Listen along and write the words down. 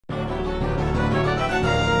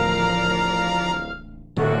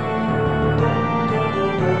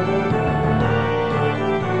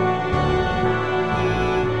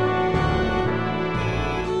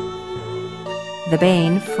the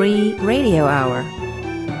Baen Free Radio Hour.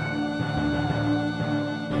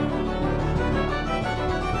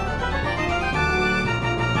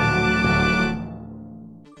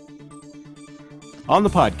 On the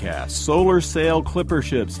podcast, solar sail clipper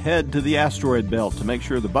ships head to the asteroid belt to make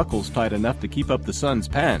sure the buckle's tight enough to keep up the sun's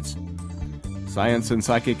pants. Science and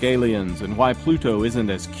psychic aliens and why Pluto isn't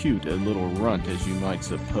as cute a little runt as you might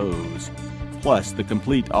suppose. Plus, the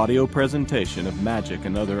complete audio presentation of Magic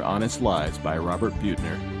and Other Honest Lies by Robert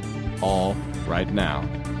Buettner. All right now.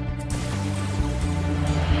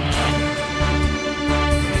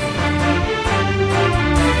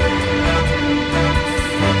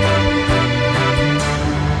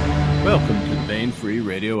 Welcome to the Baen Free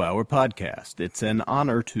Radio Hour podcast. It's an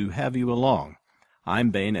honor to have you along.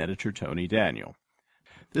 I'm Baen editor Tony Daniel.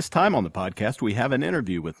 This time on the podcast, we have an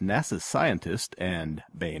interview with NASA scientist and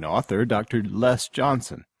Baen author, Dr. Les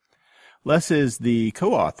Johnson. Les is the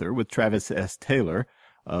co-author with Travis S. Taylor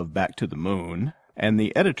of Back to the Moon and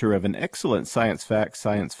the editor of an excellent science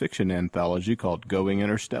fiction anthology called Going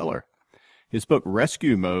Interstellar. His book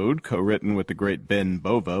Rescue Mode, co-written with the great Ben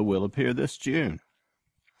Bova, will appear this June.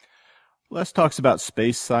 Les talks about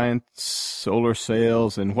space science, solar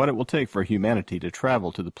sails, and what it will take for humanity to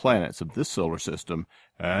travel to the planets of this solar system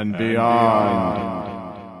and beyond.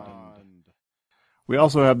 We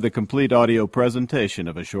also have the complete audio presentation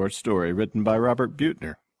of a short story written by Robert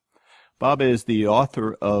Buettner. Bob is the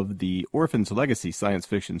author of the Orphan's Legacy science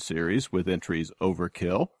fiction series with entries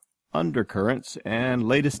Overkill, Undercurrents, and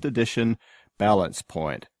latest edition Balance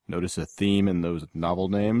Point. Notice a theme in those novel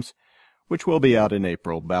names, which will be out in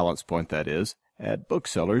April, Balance Point that is, at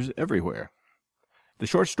booksellers everywhere. The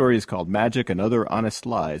short story is called Magic and Other Honest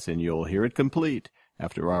Lies, and you'll hear it complete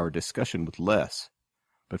after our discussion with Les.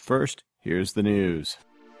 But first, here's the news.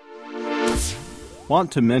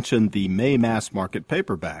 Want to mention the May mass market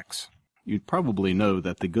paperbacks. You'd probably know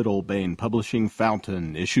that the good old Baen publishing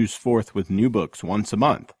fountain issues forth with new books once a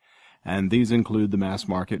month, and these include the mass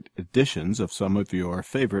market editions of some of your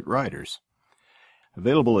favorite writers.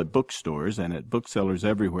 Available at bookstores and at booksellers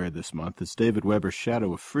everywhere this month is David Weber's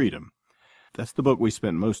Shadow of Freedom. That's the book we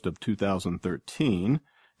spent most of 2013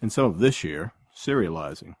 and some of this year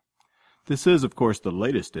serializing. This is, of course, the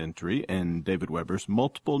latest entry in David Weber's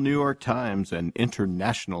multiple New York Times and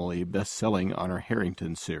internationally best-selling Honor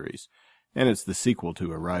Harrington series, and it's the sequel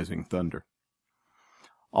to A Rising Thunder.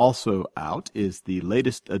 Also out is the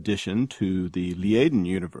latest addition to the Liaden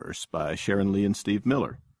universe by Sharon Lee and Steve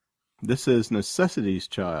Miller. This is Necessity's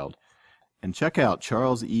Child, and check out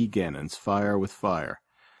Charles E. Gannon's Fire with Fire.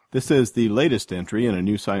 This is the latest entry in a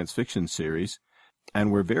new science fiction series,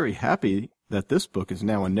 and we're very happy that this book is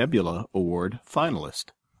now a Nebula Award finalist.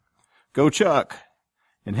 Go Chuck!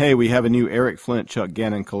 And hey, we have a new Eric Flint-Chuck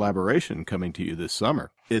Gannon collaboration coming to you this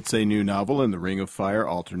summer. It's a new novel in the Ring of Fire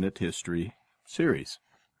alternate history series.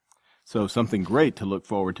 So something great to look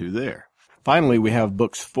forward to there. Finally, we have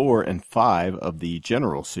books 4 and 5 of the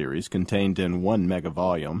General series contained in one mega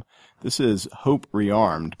volume. This is Hope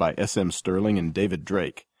Rearmed by S.M. Sterling and David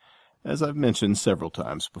Drake. As I've mentioned several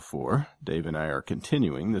times before, Dave and I are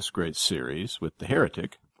continuing this great series with The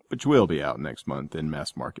Heretic, which will be out next month in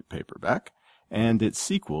mass market paperback, and its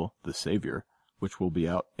sequel, The Savior, which will be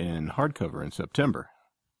out in hardcover in September.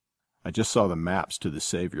 I just saw the maps to The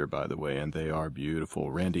Savior, by the way, and they are beautiful.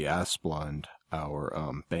 Randy Asplund, our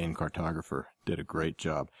Baen cartographer, did a great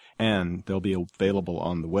job. And they'll be available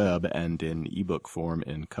on the web and in ebook form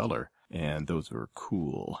in color. And those are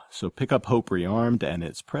cool. So pick up Hope Rearmed and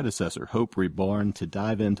its predecessor, Hope Reborn, to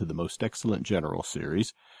dive into the most excellent General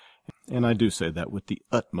series. And I do say that with the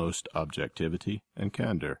utmost objectivity and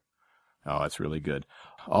candor. Oh, it's really good.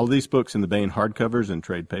 All these books in the Baen hardcovers and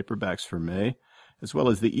trade paperbacks for May, as well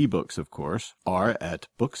as the ebooks, of course, are at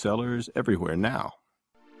booksellers everywhere now.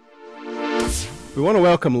 We want to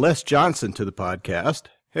welcome Les Johnson to the podcast.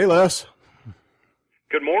 Hey, Les.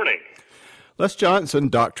 Good morning. Les Johnson,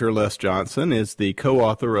 Dr. Les Johnson, is the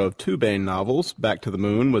co-author of 2 Baen novels, Back to the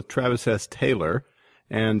Moon with Travis S. Taylor,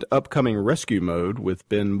 and upcoming Rescue Mode with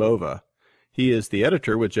Ben Bova. He is the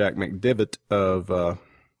editor with Jack McDivitt of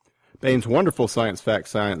Baen's wonderful science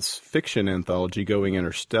fiction anthology, Going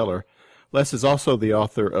Interstellar. Les is also the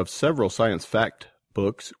author of several science fact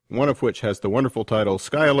books, one of which has the wonderful title,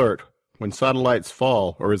 Sky Alert, When Satellites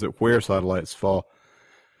Fall, or is it Where Satellites Fall?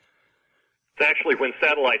 It's actually When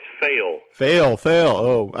Satellites Fail. Fail.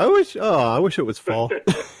 Oh, I wish it was fall.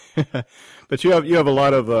 But you have a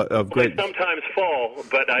lot of great. They sometimes fall,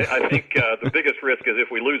 but I think the biggest risk is if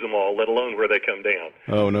we lose them all, let alone where they come down.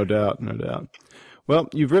 Oh, no doubt. Well,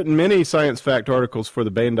 you've written many science fact articles for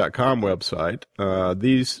the Baen.com website.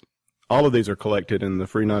 These all of these are collected in the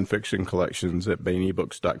free nonfiction collections at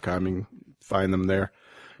baenebooks.com. You can find them there.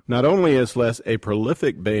 Not only is Les a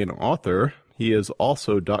prolific Baen author, he is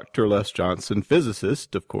also Dr. Les Johnson,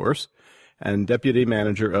 physicist, of course, and deputy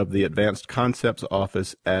manager of the Advanced Concepts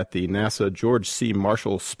Office at the NASA George C.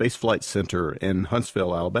 Marshall Space Flight Center in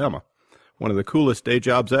Huntsville, Alabama. One of the coolest day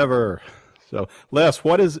jobs ever. So, Les,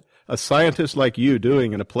 what is a scientist like you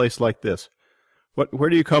doing in a place like this? Where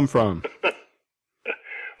do you come from?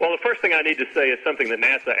 Well, the first thing I need to say is something that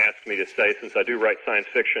NASA asked me to say, since I do write science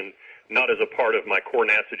fiction, not as a part of my core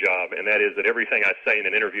NASA job, and that is that everything I say in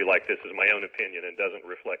an interview like this is my own opinion and doesn't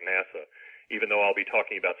reflect NASA, even though I'll be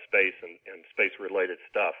talking about space and space-related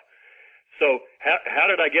stuff. So how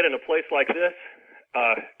did I get in a place like this?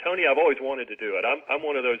 Tony, I've always wanted to do it. I'm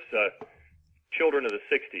one of those children of the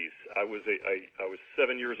 60s. I was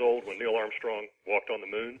 7 years old when Neil Armstrong walked on the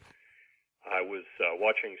moon. I was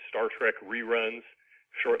watching Star Trek reruns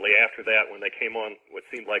shortly after that when they came on what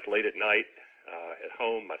seemed like late at night at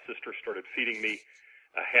home. My sister started feeding me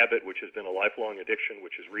a habit which has been a lifelong addiction,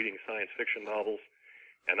 which is reading science fiction novels.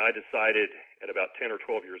 And I decided at about 10 or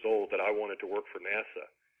 12 years old that I wanted to work for NASA.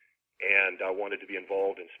 And I wanted to be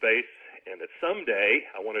involved in space, and that someday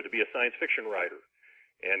I wanted to be a science fiction writer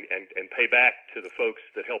and pay back to the folks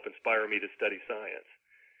that help inspire me to study science.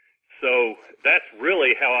 So that's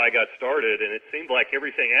really how I got started, and it seemed like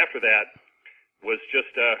everything after that was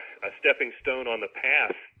just a stepping stone on the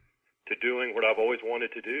path to doing what I've always wanted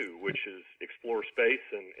to do, which is explore space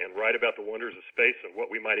and write about the wonders of space and what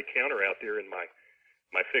we might encounter out there in my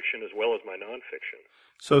fiction as well as my nonfiction.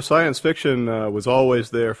 So science fiction was always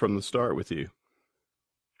there from the start with you?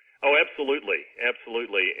 Oh, absolutely,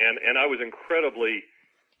 absolutely. And I was incredibly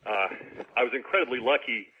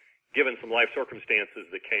lucky given some life circumstances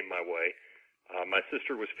that came my way. My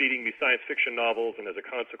sister was feeding me science fiction novels, and as a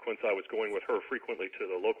consequence, I was going with her frequently to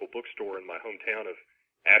the local bookstore in my hometown of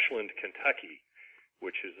Ashland, Kentucky,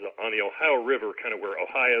 which is on the Ohio River, kind of where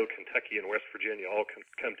Ohio, Kentucky, and West Virginia all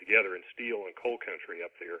come together in steel and coal country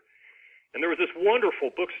up there. And there was this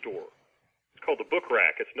wonderful bookstore. It's called the Book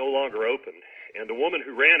Rack. It's no longer open. And the woman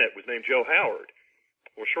who ran it was named Jo Howard.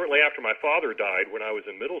 Well, shortly after my father died, when I was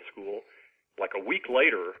in middle school, like a week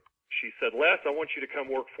later, she said, Les, I want you to come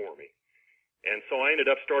work for me. And so I ended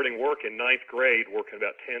up starting work in ninth grade, working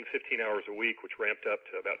about 10, 15 hours a week, which ramped up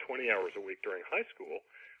to about 20 hours a week during high school,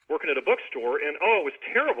 working at a bookstore, and it was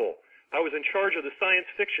terrible. I was in charge of the science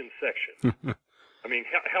fiction section. I mean,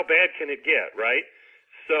 how bad can it get, right?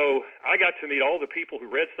 So I got to meet all the people who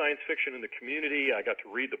read science fiction in the community. I got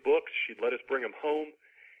to read the books. She'd let us bring them home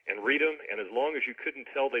and read them, and as long as you couldn't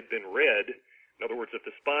tell they'd been read, in other words, if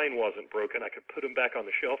the spine wasn't broken, I could put them back on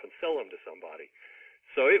the shelf and sell them to somebody.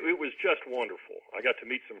 So it was just wonderful. I got to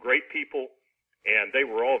meet some great people, and they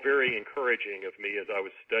were all very encouraging of me as I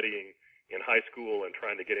was studying in high school and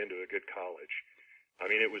trying to get into a good college.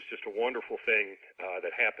 I mean, it was just a wonderful thing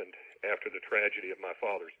that happened after the tragedy of my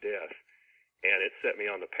father's death, and it set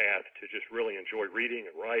me on the path to just really enjoy reading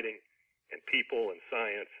and writing and people and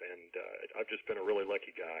science, and I've just been a really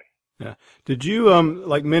lucky guy. Yeah. Did you,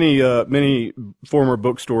 like many former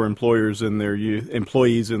bookstore employees in their youth,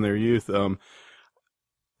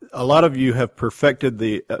 a lot of you have perfected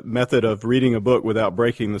the method of reading a book without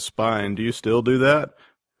breaking the spine. Do you still do that?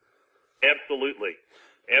 Absolutely.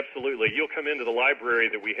 Absolutely. You'll come into the library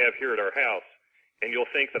that we have here at our house, and you'll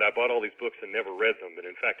think that I bought all these books and never read them, but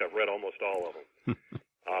in fact I've read almost all of them.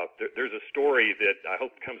 There's a story that I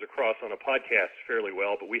hope comes across on a podcast fairly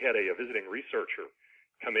well, but we had a visiting researcher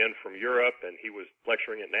come in from Europe, and he was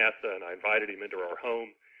lecturing at NASA, and I invited him into our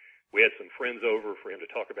home. We had some friends over for him to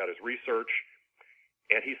talk about his research.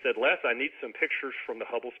 And he said, Les, I need some pictures from the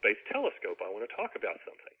Hubble Space Telescope. I want to talk about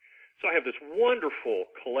something. So I have this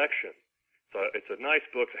wonderful collection. So it's a nice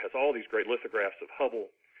book that has all these great lithographs of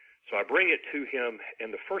Hubble. So I bring it to him,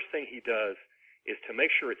 and the first thing he does is to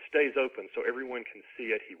make sure it stays open so everyone can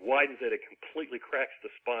see it. He widens it. It completely cracks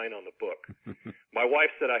the spine on the book. My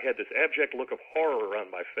wife said I had this abject look of horror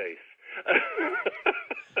on my face.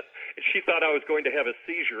 She thought I was going to have a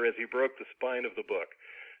seizure as he broke the spine of the book.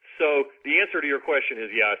 So the answer to your question is,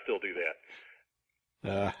 yeah, I still do that.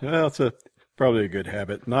 Well, it's probably a good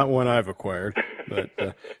habit, not one I've acquired. But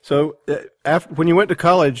when you went to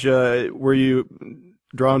college, were you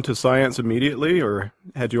drawn to science immediately, or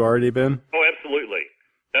had you already been? Oh, absolutely.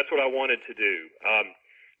 That's what I wanted to do.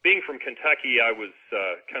 Being from Kentucky, I was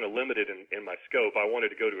kind of limited in my scope. I wanted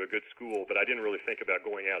to go to a good school, but I didn't really think about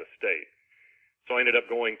going out of state. So I ended up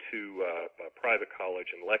going to a private college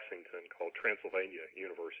in Lexington called Transylvania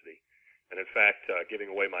University. And in fact, giving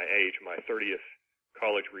away my age, my 30th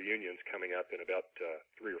college reunion's coming up in about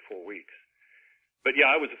 3 or 4 weeks. But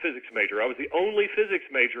yeah, I was a physics major. I was the only physics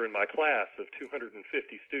major in my class of 250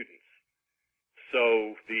 students.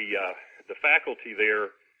 So the faculty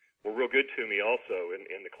there were real good to me also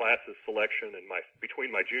in the classes selection, and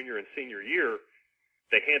between my junior and senior year,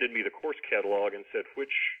 they handed me the course catalog and said,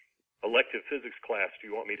 which elective physics class do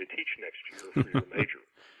you want me to teach next year for your major?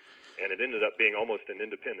 And it ended up being almost an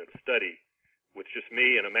independent study with just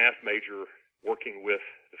me and a math major working with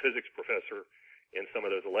the physics professor in some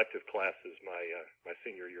of those elective classes my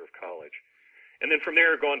senior year of college. And then from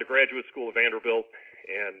there, gone to graduate school at Vanderbilt,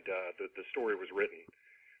 and the story was written.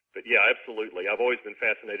 But yeah, absolutely. I've always been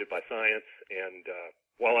fascinated by science, and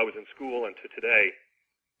while I was in school and to today,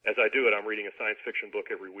 as I do it, I'm reading a science fiction book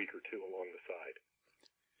every week or two along the side.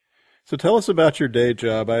 So tell us about your day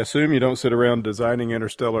job. I assume you don't sit around designing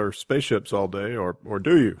interstellar spaceships all day, or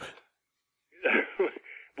do you?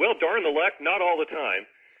 Well, darn the luck, not all the time,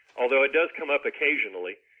 although it does come up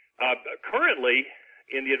occasionally. Currently,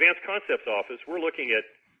 in the Advanced Concepts Office, we're looking at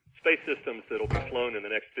space systems that will be flown in the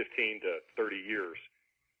next 15 to 30 years.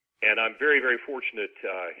 And I'm very, very fortunate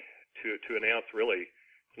to announce, really,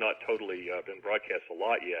 it's not totally been broadcast a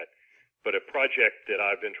lot yet, but a project that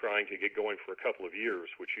I've been trying to get going for a couple of years,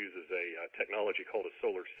 which uses a technology called a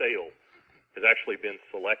solar sail, has actually been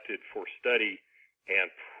selected for study and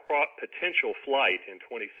potential flight in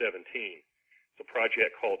 2017. It's a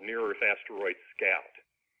project called Near-Earth Asteroid Scout.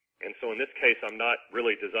 And so in this case, I'm not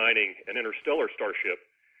really designing an interstellar starship,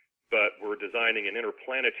 but we're designing an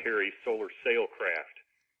interplanetary solar sail craft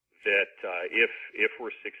that, if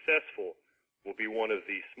we're successful, will be one of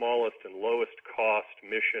the smallest and lowest cost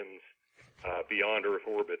missions beyond Earth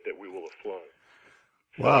orbit that we will have flown.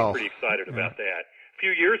 So wow. I'm pretty excited about that. A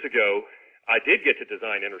few years ago, I did get to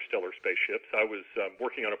design interstellar spaceships. I was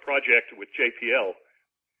working on a project with JPL.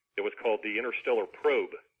 It was called the Interstellar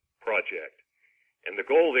Probe Project. And the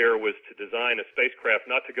goal there was to design a spacecraft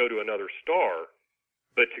not to go to another star,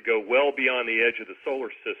 but to go well beyond the edge of the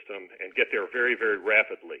solar system and get there very, very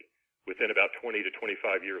rapidly, within about 20 to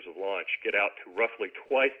 25 years of launch, get out to roughly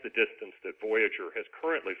twice the distance that Voyager has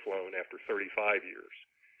currently flown after 35 years.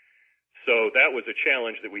 So that was a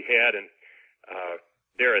challenge that we had, and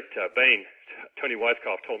there at Baen, Tony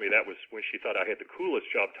Weiskopf told me that was when she thought I had the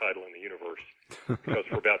coolest job title in the universe, because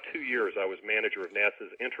for about 2 years I was manager of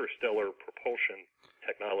NASA's Interstellar Propulsion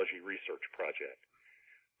Technology Research Project.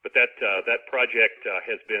 But that project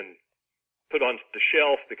has been put on the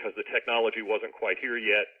shelf because the technology wasn't quite here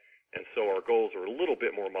yet, and so our goals are a little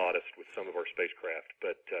bit more modest with some of our spacecraft.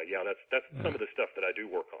 But yeah, that's some of the stuff that I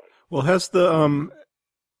do work on. Well, has the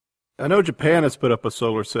I know Japan has put up a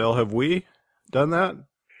solar sail. Have we done that?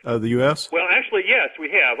 The U.S.? Well, actually, yes, we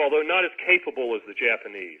have, although not as capable as the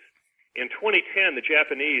Japanese. In 2010, the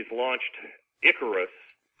Japanese launched Icarus,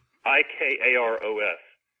 Ikaros.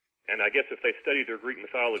 And I guess if they studied their Greek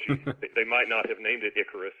mythology, they might not have named it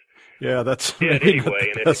Icarus. Yeah, that's it anyway,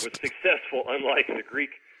 and it was successful, unlike the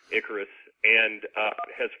Greek Icarus, and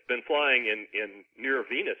has been flying in near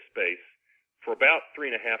Venus space for about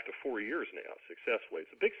 3.5 to 4 years now, successfully.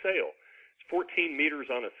 It's a big sail. It's 14 meters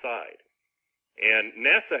on its side. And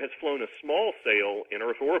NASA has flown a small sail in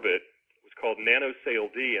Earth orbit. It was called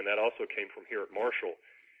NanoSail D, and that also came from here at Marshall.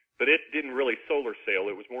 But it didn't really solar sail.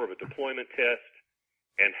 It was more of a deployment test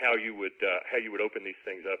and how you would open these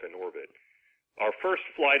things up in orbit. Our first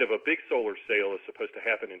flight of a big solar sail is supposed to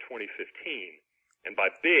happen in 2015. And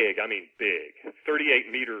by big, I mean big,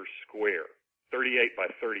 38 meters square, 38 by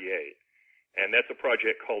 38. And that's a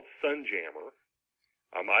project called Sunjammer.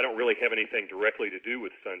 I don't really have anything directly to do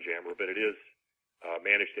with Sunjammer, but it is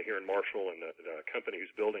managed to here in Marshall, and the company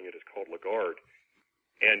who's building it is called Lagarde.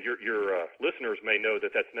 And your listeners may know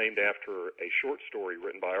that that's named after a short story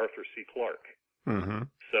written by Arthur C. Clarke. Mm-hmm.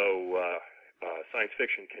 So science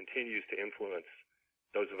fiction continues to influence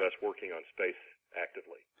those of us working on space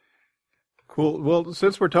actively. Cool. Well,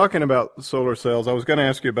 since we're talking about solar sails, I was going to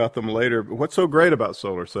ask you about them later, but what's so great about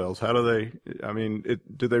solar sails? How do they,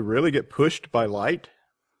 do they really get pushed by light?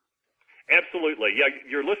 Absolutely. Yeah,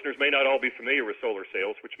 your listeners may not all be familiar with solar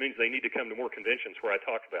sails, which means they need to come to more conventions where I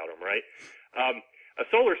talk about them, right? A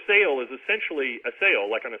solar sail is essentially a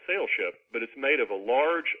sail, like on a sail ship, but it's made of a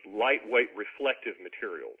large, lightweight, reflective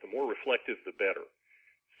material. The more reflective, the better.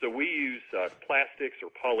 So we use plastics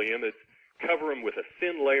or polyimides, cover them with a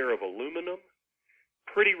thin layer of aluminum,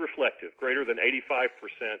 pretty reflective, greater than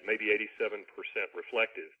 85%, maybe 87%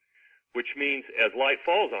 reflective, which means as light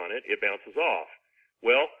falls on it, it bounces off.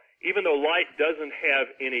 Well, even though light doesn't have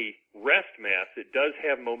any rest mass, it does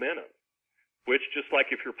have momentum, which just like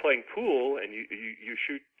if you're playing pool and you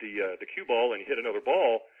shoot the cue ball and you hit another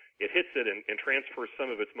ball, it hits it and transfers some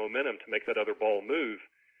of its momentum to make that other ball move.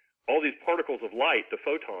 all these particles of light, the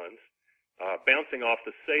photons, bouncing off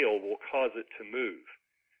the sail will cause it to move.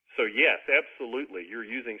 So yes, absolutely, you're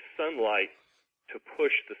using sunlight to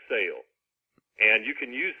push the sail. And you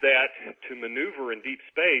can use that to maneuver in deep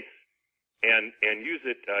space and use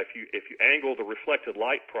it, if you angle the reflected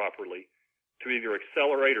light properly, to either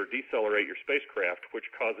accelerate or decelerate your spacecraft, which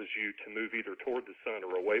causes you to move either toward the sun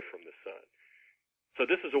or away from the sun. So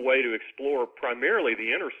this is a way to explore primarily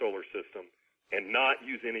the inner solar system and not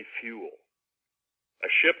use any fuel.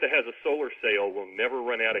 A ship that has a solar sail will never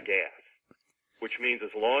run out of gas, which means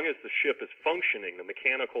as long as the ship is functioning, the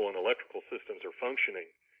mechanical and electrical systems are functioning,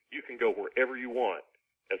 you can go wherever you want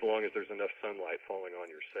as long as there's enough sunlight falling on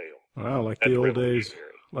your sail. Wow, like That's the old days,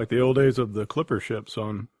 revolutionary. like the old days of the clipper ships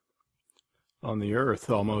on the Earth,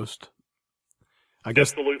 almost.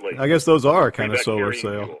 Absolutely. I guess those are kind of solar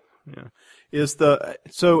sail. Yeah.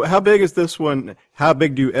 So how big is this one? How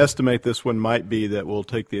big do you estimate this one might be that will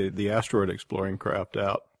take the asteroid exploring craft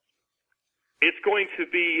out? It's going to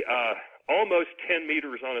be almost 10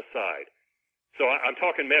 meters on a side. So I'm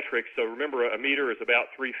talking metric. So remember, a meter is about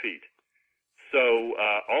 3 feet. So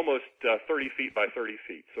almost 30 feet by 30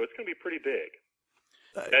 feet. So it's going to be pretty big.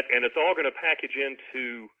 And it's all going to package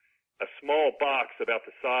into a small box about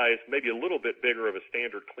the size, maybe a little bit bigger of a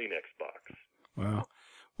standard Kleenex box. Wow.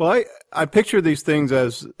 Well, I picture these things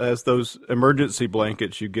as those emergency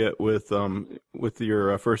blankets you get with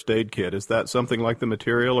your first aid kit. Is that something like the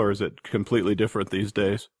material, or is it completely different these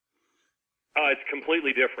days? It's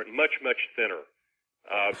completely different, much, much thinner.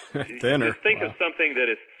 Thinner. Just think of something that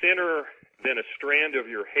is thinner than a strand of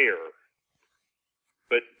your hair,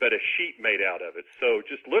 but a sheet made out of it. So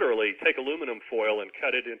just literally take aluminum foil and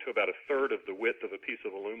cut it into about a third of the width of a piece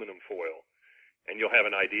of aluminum foil, and you'll have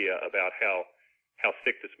an idea about how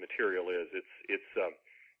thick this material is.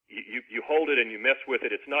 You hold it and you mess with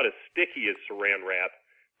it. It's not as sticky as saran wrap,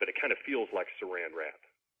 but it kind of feels like saran wrap.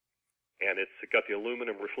 And it's got the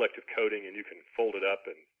aluminum reflective coating, and you can fold it up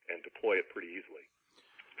and deploy it pretty easily.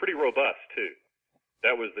 It's pretty robust, too.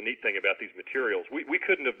 That was the neat thing about these materials. We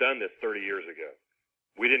couldn't have done this 30 years ago.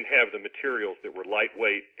 We didn't have the materials that were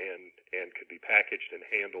lightweight and could be packaged and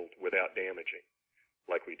handled without damaging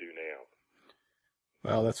like we do now.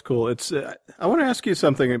 Wow, that's cool. I want to ask you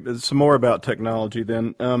some more about technology.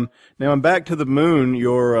 Then, now I'm back to the moon.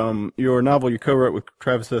 Your novel you co-wrote with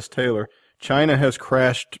Travis S. Taylor. China has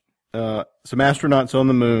crashed some astronauts on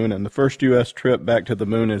the moon, and the first U.S. trip back to the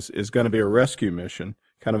moon is going to be a rescue mission,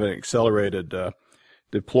 kind of an accelerated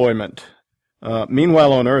deployment.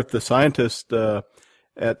 Meanwhile, on Earth, the scientists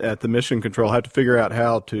at the mission control have to figure out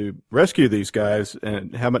how to rescue these guys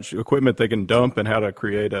and how much equipment they can dump and how to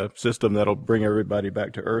create a system that'll bring everybody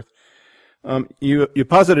back to Earth. You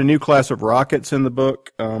posit a new class of rockets in the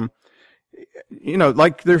book.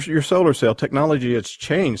 Like there's your solar sail technology has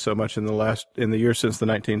changed so much in the years since the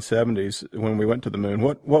 1970s when we went to the moon.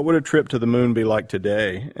 What would a trip to the moon be like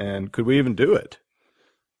today, and could we even do it?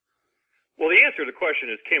 Well, the answer to the question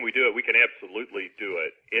is, can we do it? We can absolutely do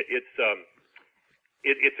it.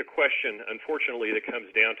 It's a question, unfortunately, that comes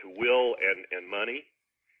down to will and money.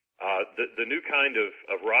 The new kind of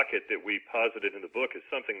rocket that we posited in the book is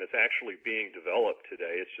something that's actually being developed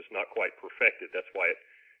today. It's just not quite perfected. That's why it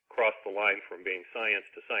crossed the line from being science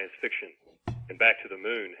to science fiction and back to the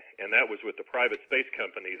moon. And that was with the private space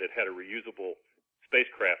company that had a reusable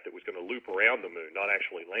spacecraft that was going to loop around the moon, not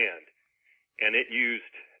actually land. And it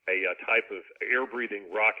used a type of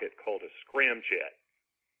air-breathing rocket called a scramjet,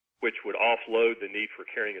 which would offload the need for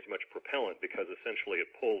carrying as much propellant because essentially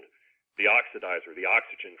it pulled the oxidizer, the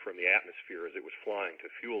oxygen from the atmosphere as it was flying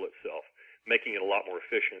to fuel itself, making it a lot more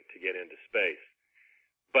efficient to get into space.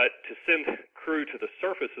 But to send crew to the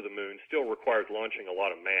surface of the moon still requires launching a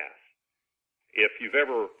lot of mass. If you've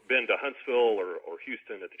ever been to Huntsville or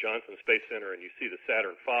Houston at the Johnson Space Center and you see the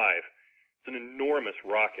Saturn V, it's an enormous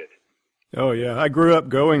rocket. Oh yeah, I grew up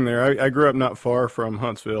going there. I grew up not far from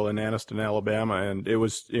Huntsville in Anniston, Alabama, and it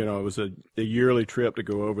was a yearly trip to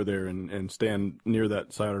go over there and stand near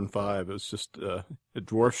that Saturn V. It was just it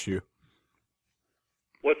dwarfs you.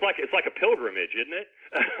 Well, it's like a pilgrimage, isn't it?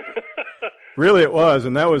 Really, it was,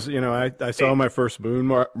 and that was I saw my first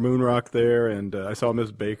moon rock there, and I saw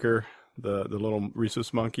Miss Baker, the little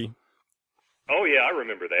rhesus monkey. Oh yeah, I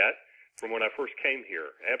remember that from when I first came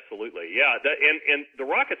here. Absolutely, yeah. And the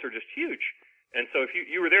rockets are just huge. And so if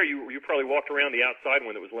you were there, you probably walked around the outside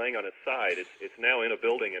when it was laying on its side. It's now in a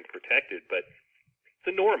building and protected, but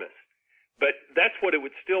it's enormous. But that's what it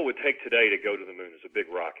would take today to go to the moon, is a big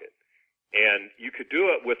rocket. And you could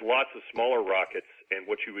do it with lots of smaller rockets, and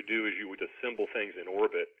what you would do is you would assemble things in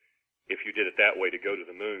orbit if you did it that way to go to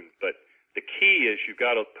the moon. But the key is you've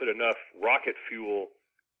got to put enough rocket fuel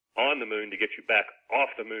on the moon to get you back off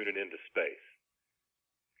the moon and into space.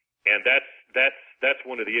 And that's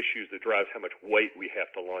one of the issues that drives how much weight we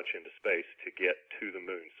have to launch into space to get to the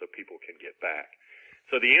moon so people can get back.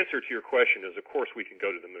 So the answer to your question is, of course, we can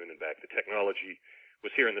go to the moon and back. The technology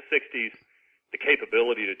was here in the 60s. The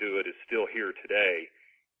capability to do it is still here today.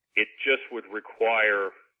 It just would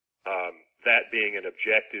require that being an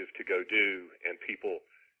objective to go do and people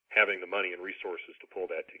having the money and resources to pull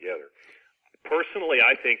that together. Personally,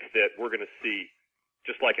 I think that we're going to see,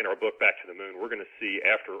 just like in our book, Back to the Moon, we're going to see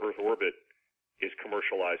after Earth orbit is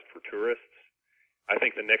commercialized for tourists. I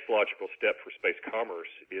think the next logical step for space commerce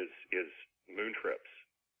is moon trips.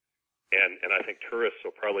 And I think tourists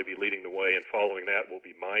will probably be leading the way, and following that will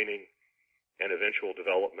be mining and eventual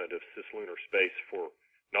development of cislunar space for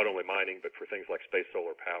not only mining, but for things like space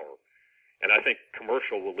solar power. And I think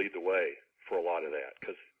commercial will lead the way for a lot of that,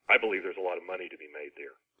 because I believe there's a lot of money to be made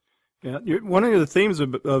there. Yeah, one of the themes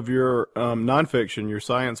of your nonfiction, your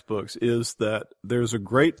science books, is that there's a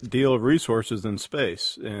great deal of resources in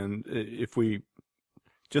space, and if we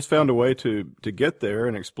just found a way to get there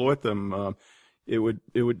and exploit them,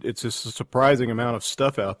 it's a surprising amount of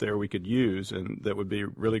stuff out there we could use, and that would be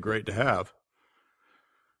really great to have.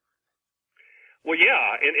 Well,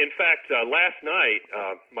 yeah, and in fact, last night,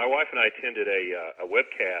 my wife and I attended a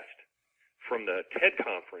webcast from the TED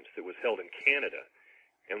conference that was held in Canada.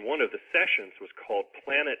 And one of the sessions was called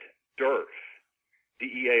Planet Dearth,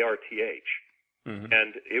 D-E-A-R-T-H. Mm-hmm.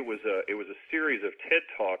 And it was a series of TED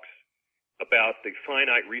Talks about the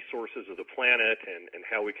finite resources of the planet and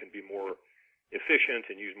how we can be more efficient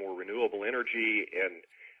and use more renewable energy. And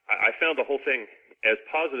I found the whole thing, as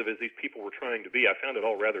positive as these people were trying to be, I found it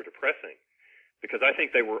all rather depressing, because I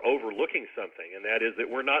think they were overlooking something, and that is that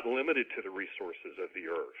we're not limited to the resources of the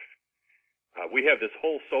Earth. We have this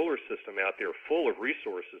whole solar system out there full of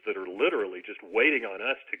resources that are literally just waiting on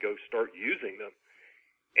us to go start using them.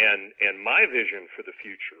 And my vision for the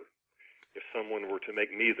future, if someone were to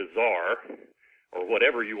make me the czar, or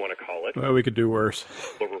whatever you want to call it, well, we could do worse,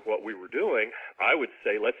 over what we were doing, I would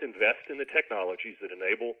say let's invest in the technologies that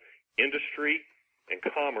enable industry and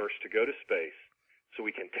commerce to go to space so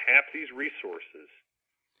we can tap these resources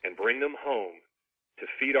and bring them home to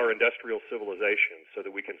feed our industrial civilization so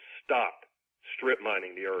that we can stop strip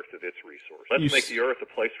mining the Earth of its resources. Let's make the Earth a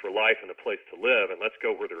place for life and a place to live, and let's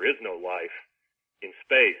go where there is no life in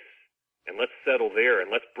space, and let's settle there,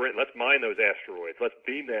 and let's mine those asteroids. Let's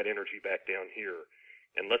beam that energy back down here,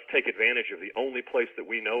 and let's take advantage of the only place that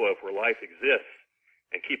we know of where life exists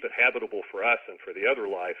and keep it habitable for us and for the other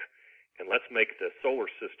life, and let's make the solar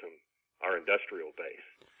system our industrial base.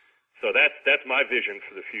 So that's my vision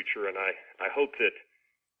for the future, and I hope that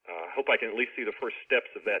I can at least see the first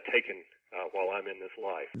steps of that taken while I'm in this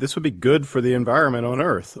life. This would be good for the environment on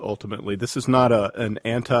Earth, ultimately. This is not an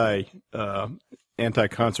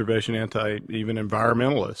anti-conservation, even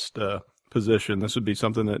environmentalist position. This would be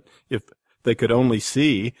something that, if they could only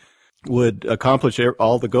see, would accomplish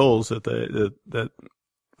all the goals that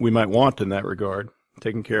we might want in that regard,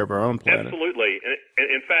 taking care of our own planet. Absolutely. And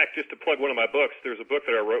in fact, just to plug one of my books, there's a book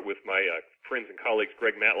that I wrote with my friends and colleagues,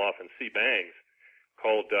 Greg Matloff and C. Bangs,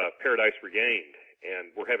 called Paradise Regained.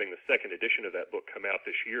 And we're having the second edition of that book come out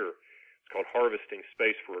this year. It's called Harvesting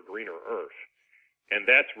Space for a Greener Earth. And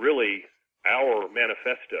that's really our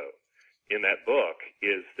manifesto in that book,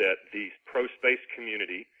 is that the pro-space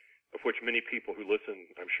community, of which many people who listen,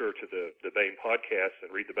 I'm sure, to the Baen podcast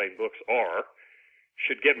and read the Baen books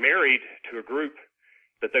should get married to a group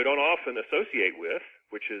that they don't often associate with,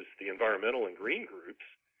 which is the environmental and green groups,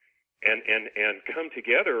 and come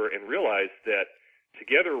together and realize that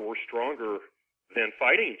together we're stronger than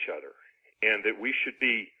fighting each other, and that we should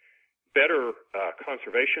be better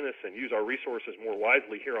conservationists and use our resources more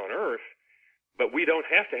wisely here on Earth, but we don't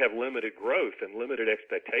have to have limited growth and limited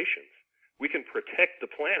expectations. We can protect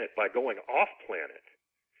the planet by going off planet.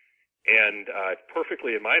 And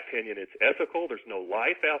perfectly, in my opinion, it's ethical. There's no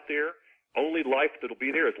life out there. Only life that'll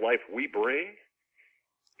be there is life we bring.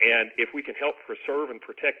 And if we can help preserve and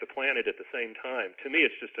protect the planet at the same time, to me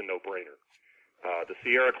it's just a no-brainer. The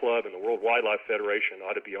Sierra Club and the World Wildlife Federation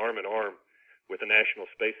ought to be arm in arm with the National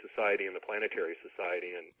Space Society and the Planetary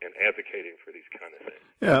Society and advocating for these kind of things.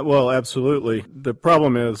 Yeah, well, absolutely. The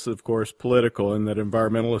problem is, of course, political, in that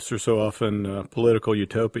environmentalists are so often political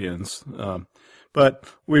utopians. But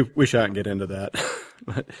we shan't get into that.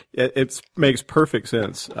 It makes perfect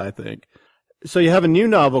sense, I think. So you have a new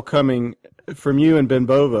novel coming from you and Ben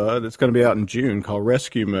Bova that's going to be out in June called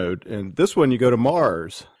Rescue Mode. And this one, you go to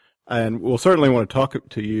Mars. And we'll certainly want to talk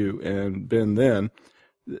to you and Ben then.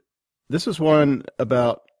 This is one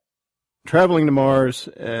about traveling to Mars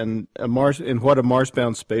and what a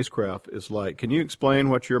Mars-bound spacecraft is like. Can you explain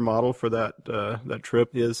what your model for that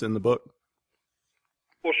trip is in the book?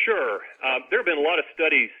 Well, sure. There have been a lot of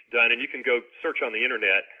studies done, and you can go search on the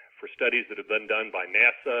internet for studies that have been done by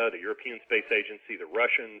NASA, the European Space Agency, the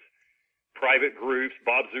Russians, private groups,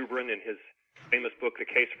 Bob Zubrin in his famous book, The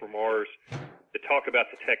Case for Mars, that talk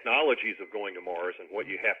about the technologies of going to Mars and what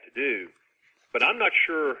you have to do. But I'm not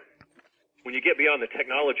sure when you get beyond the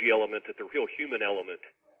technology element that the real human element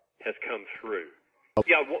has come through.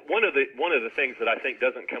 Yeah, one of the things that I think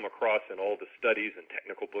doesn't come across in all the studies and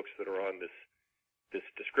technical books that are on this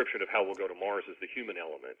description of how we'll go to Mars is the human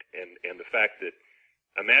element, and the fact that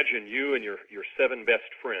imagine you and your 7 best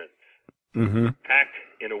friends packed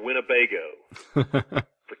in a Winnebago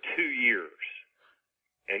for 2 years,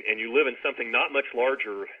 and you live in something not much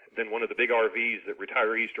larger than one of the big RVs that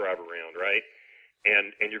retirees drive around, right?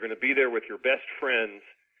 And you're going to be there with your best friends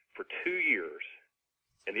for 2 years,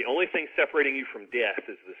 and the only thing separating you from death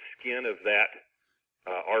is the skin of that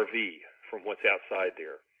RV from what's outside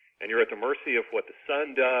there. And you're at the mercy of what the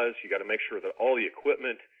sun does. You got to make sure that all the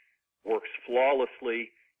equipment works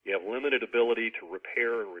flawlessly. You have limited ability to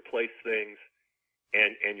repair and replace things,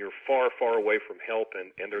 and you're far, far away from help.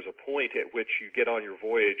 And there's a point at which you get on your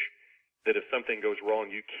voyage that if something goes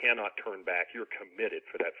wrong, you cannot turn back. You're committed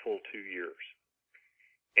for that full 2 years.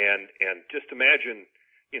 And just imagine,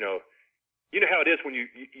 you know how it is when you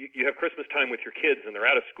have Christmas time with your kids and they're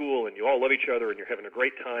out of school and you all love each other and you're having a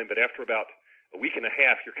great time, but after about a week and a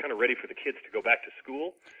half, you're kind of ready for the kids to go back to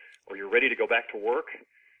school, or you're ready to go back to work.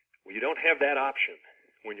 Well, you don't have that option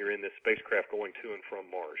when you're in this spacecraft going to and from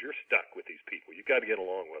Mars. You're stuck with these people. You've got to get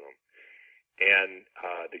along with them. And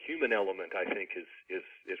the human element, I think,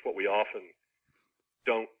 is what we often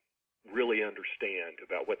don't really understand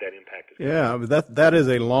about what that impact is. Yeah, that is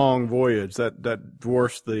a long voyage. That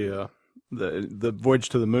dwarfs the voyage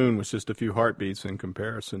to the moon was just a few heartbeats in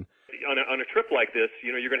comparison. On a trip like this,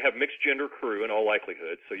 you're going to have mixed gender crew in all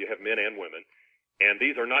likelihood, so you have men and women. And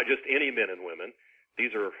these are not just any men and women.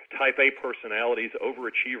 These are type A personalities,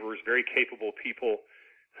 overachievers, very capable people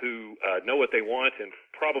who know what they want and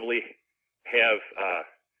probably have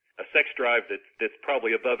a sex drive that's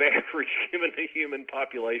probably above average given the human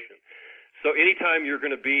population. So anytime you're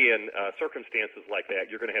going to be in circumstances like that,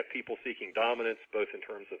 you're going to have people seeking dominance, both in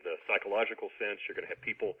terms of the psychological sense. You're going to have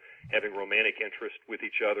people having romantic interest with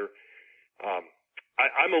each other.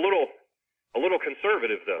 I'm a little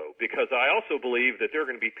conservative, though, because I also believe that there are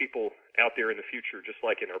going to be people out there in the future, just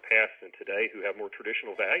like in our past and today, who have more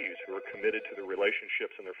traditional values, who are committed to their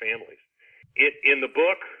relationships and their families. In the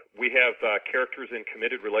book, we have characters in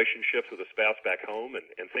committed relationships with a spouse back home,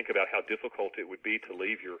 and think about how difficult it would be to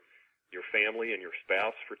leave your family and your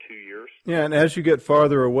spouse for 2 years. Yeah, and as you get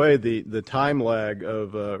farther away, the time lag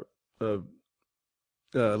of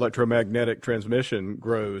electromagnetic transmission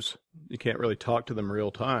grows. You can't really talk to them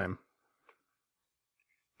real time.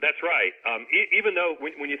 That's right. Even though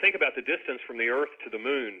when you think about the distance from the Earth to the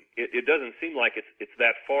Moon, it doesn't seem like it's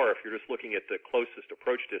that far if you're just looking at the closest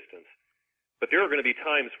approach distance. But there are going to be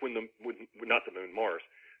times when not the Moon, Mars.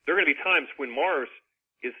 There are going to be times when Mars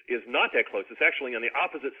is not that close. It's actually on the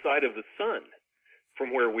opposite side of the sun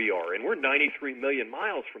from where we are, and we're 93 million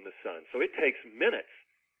miles from the sun. So it takes minutes,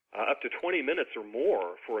 up to 20 minutes or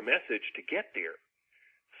more, for a message to get there.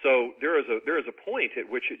 So there is a point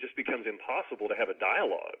at which it just becomes impossible to have a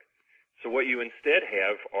dialogue. So what you instead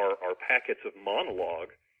have are packets of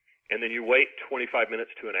monologue, and then you wait 25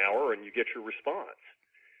 minutes to an hour and you get your response.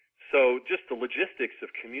 So just the logistics of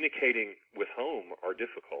communicating with home are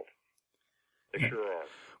difficult. They sure are.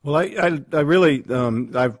 Well, I really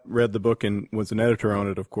I've read the book and was an editor on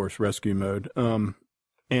it, of course, Rescue Mode.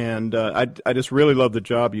 And I just really love the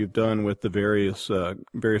job you've done with the various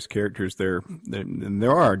characters there. And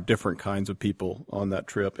there are different kinds of people on that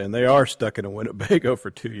trip, and they are stuck in a Winnebago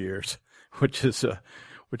for 2 years, which is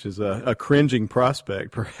a cringing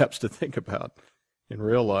prospect, perhaps, to think about in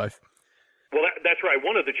real life. Well, that's right.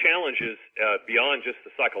 One of the challenges, beyond just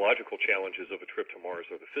the psychological challenges of a trip to Mars,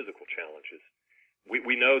 are the physical challenges.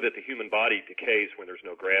 We know that the human body decays when there's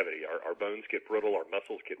no gravity. Our bones get brittle, our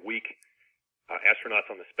muscles get weak. Astronauts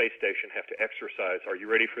on the space station have to exercise. Are you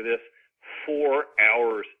ready for this? 4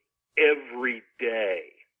 hours every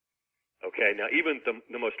day. Okay, now even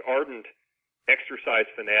the most ardent exercise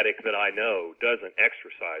fanatic that I know doesn't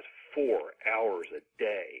exercise 4 hours a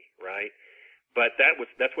day, right? But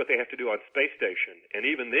that's what they have to do on space station. And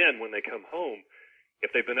even then, when they come home,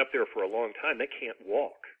 if they've been up there for a long time, they can't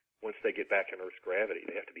walk once they get back in Earth's gravity.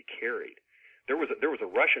 They have to be carried. There was a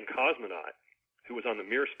Russian cosmonaut who was on the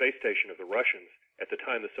Mir space station of the Russians at the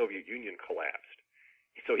time the Soviet Union collapsed.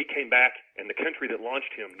 So he came back, and the country that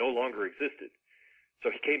launched him no longer existed.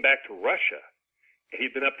 So he came back to Russia.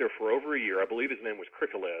 He'd been up there for over a year. I believe his name was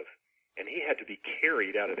Krikalev, and he had to be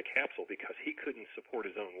carried out of the capsule because he couldn't support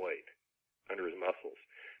his own weight under his muscles.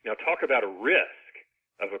 Now, talk about a risk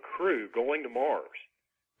of a crew going to Mars,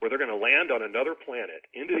 where they're going to land on another planet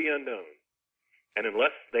into the unknown, and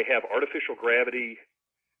unless they have artificial gravity,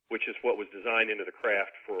 which is what was designed into the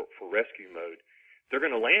craft for rescue mode, they're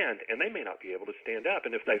going to land, and they may not be able to stand up.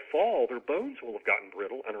 And if they fall, their bones will have gotten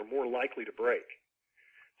brittle and are more likely to break.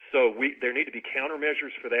 So there need to be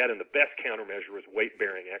countermeasures for that, and the best countermeasure is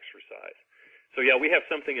weight-bearing exercise. So, yeah, we have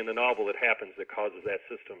something in the novel that happens that causes that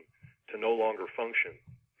system to no longer function.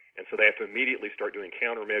 And so they have to immediately start doing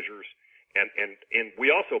countermeasures. And we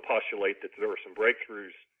also postulate that there are some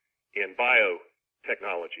breakthroughs in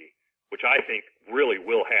biotechnology, which I think really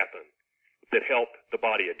will happen, that help the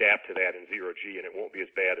body adapt to that in zero-G, and it won't be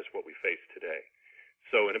as bad as what we face today.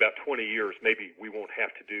 So in about 20 years, maybe we won't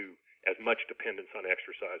have to do as much dependence on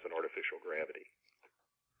exercise and artificial gravity.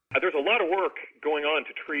 There's a lot of work going on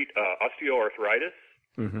to treat osteoarthritis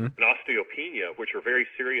and osteopenia, which are very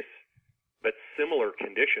serious but similar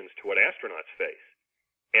conditions to what astronauts face.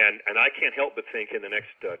 And I can't help but think in the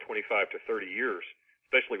next 25 to 30 years,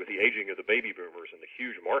 especially with the aging of the baby boomers and the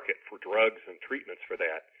huge market for drugs and treatments for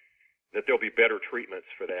that there'll be better treatments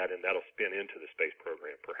for that, and that'll spin into the space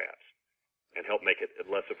program perhaps and help make it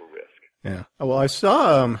less of a risk. Yeah. Well, I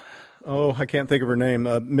saw, I can't think of her name,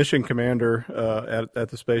 mission commander at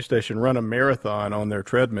the space station run a marathon on their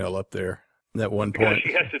treadmill up there at one point.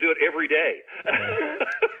 Yeah, she has to do it every day.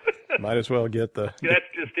 Might as well get the...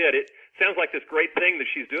 That's just it. It sounds like this great thing that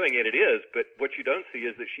she's doing, and it is, but what you don't see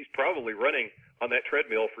is that she's probably running on that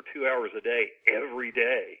treadmill for 2 hours a day every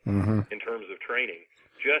day in terms of training,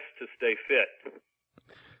 just to stay fit.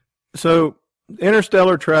 So,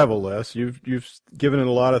 interstellar travel, Les, you've given it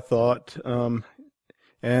a lot of thought,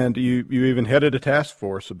 and you even headed a task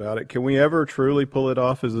force about it. Can we ever truly pull it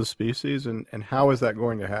off as a species, and how is that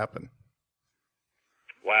going to happen?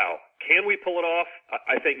 Wow. Can we pull it off?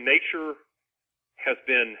 I think nature has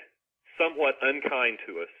been somewhat unkind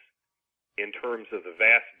to us in terms of the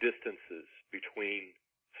vast distances between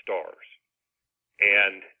stars.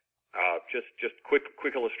 And just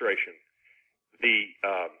quick illustration. The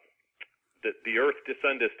Earth to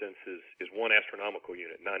Sun distance is 1 astronomical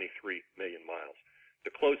unit, 93 million miles.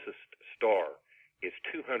 The closest star is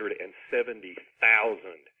 270,000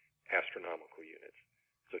 astronomical units.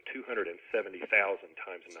 So 270,000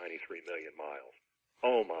 times 93 million miles.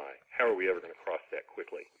 Oh my, how are we ever going to cross that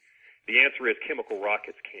quickly? The answer is chemical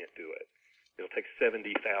rockets can't do it. It'll take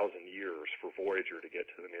 70,000 years for Voyager to get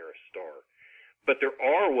to the nearest star. But there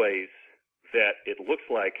are ways that it looks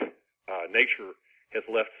like nature has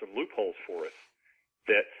left some loopholes for us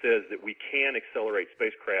that says that we can accelerate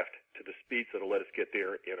spacecraft to the speeds that will let us get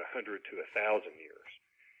there in 100 to 1,000 years.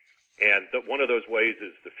 And one of those ways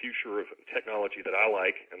is the future of technology that I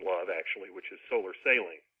like and love, actually, which is solar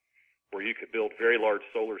sailing, where you could build very large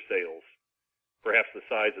solar sails, perhaps the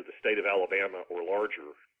size of the state of Alabama or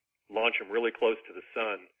larger, launch them really close to the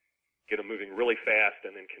sun, get them moving really fast,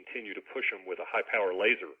 and then continue to push them with a high-power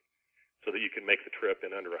laser so that you can make the trip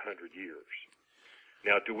in under 100 years.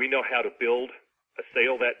 Now, do we know how to build a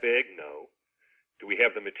sail that big? No. Do we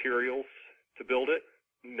have the materials to build it?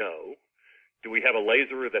 No. Do we have a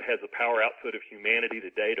laser that has the power output of humanity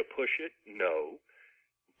today to push it? No.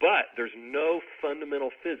 But there's no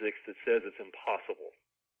fundamental physics that says it's impossible.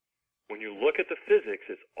 When you look at the physics,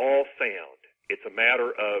 it's all sound. It's a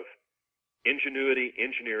matter of ingenuity,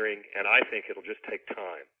 engineering, and I think it'll just take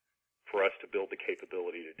time for us to build the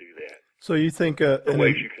capability to do that. So you think the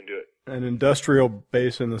ways you can do it. An industrial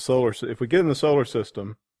base in the solar system, if we get in the solar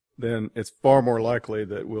system, then it's far more likely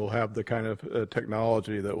that we'll have the kind of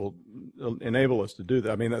technology that will enable us to do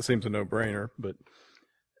that. I mean, that seems a no-brainer, but...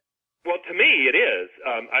 Well, to me, it is.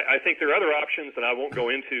 I think there are other options, and I won't go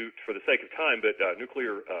into for the sake of time, but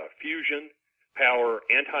nuclear fusion, power,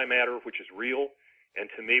 antimatter, which is real, and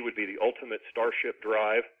to me would be the ultimate starship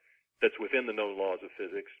drive that's within the known laws of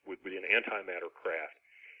physics, would be an antimatter craft.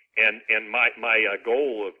 And my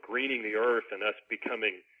goal of greening the Earth and us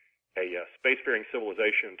becoming a spacefaring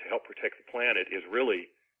civilization to help protect the planet is really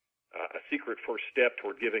a secret first step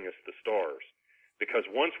toward giving us the stars. Because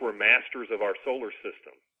once we're masters of our solar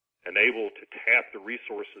system and able to tap the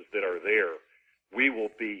resources that are there, we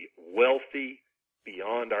will be wealthy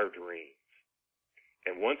beyond our dreams.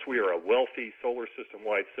 And once we are a wealthy solar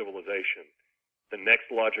system-wide civilization, the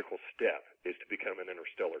next logical step is to become an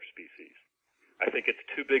interstellar species. I think it's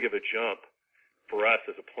too big of a jump for us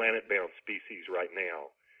as a planet-bound species right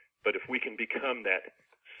now. But if we can become that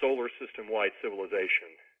solar system-wide civilization.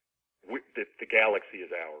 The galaxy is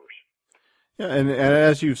ours. Yeah, and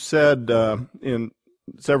as you've said in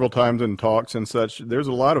several times in talks and such, there's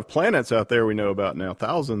a lot of planets out there we know about now,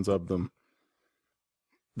 thousands of them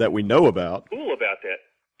that we know about. Cool about that,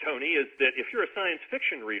 Tony, is that if you're a science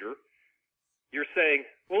fiction reader, you're saying,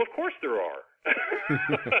 well, of course there are.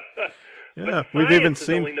 Yeah, but we've even science has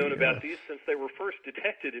seen only known about these since they were first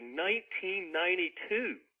detected in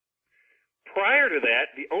 1992. Prior to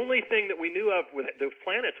that, the only thing that we knew of with those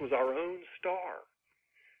planets was our own star.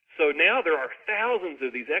 So now there are thousands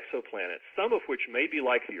of these exoplanets, some of which may be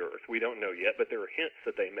like the Earth. We don't know yet, but there are hints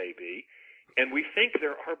that they may be. And we think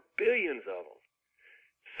there are billions of them.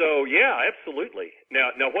 So, yeah, absolutely.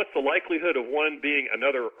 Now, what's the likelihood of one being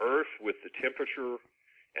another Earth with the temperature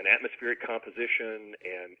and atmospheric composition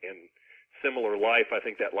and similar life? I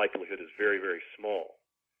think that likelihood is very, very small,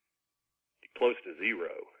 close to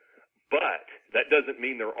zero. But that doesn't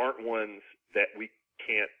mean there aren't ones that we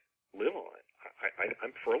can't live on. I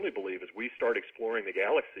firmly believe as we start exploring the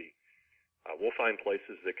galaxy, we'll find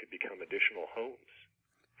places that could become additional homes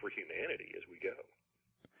for humanity as we go.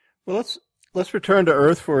 Well, let's return to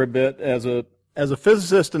Earth for a bit. As a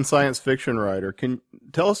physicist and science fiction writer, can you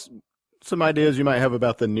tell us some ideas you might have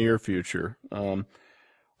about the near future?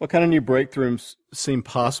 What kind of new breakthroughs seem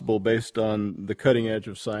possible based on the cutting edge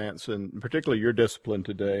of science, and particularly your discipline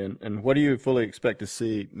today? And what do you fully expect to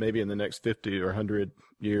see maybe in the next 50 or 100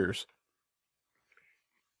 years?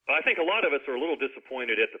 I think a lot of us are a little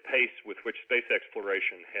disappointed at the pace with which space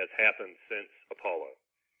exploration has happened since Apollo.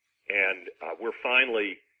 And we're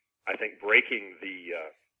finally, I think, breaking the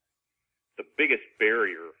biggest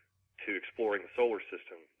barrier to exploring the solar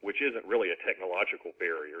system, which isn't really a technological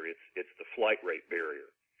barrier. It's the flight rate barrier.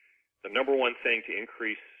 The number one thing to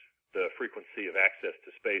increase the frequency of access to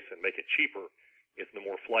space and make it cheaper is the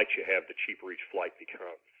more flights you have, the cheaper each flight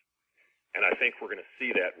becomes. And I think we're going to see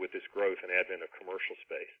that with this growth and advent of commercial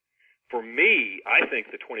space. For me, I think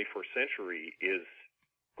the 21st century is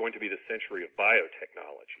going to be the century of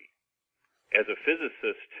biotechnology. As a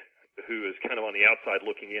physicist who is kind of on the outside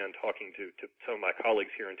looking in, talking to some of my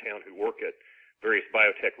colleagues here in town who work at various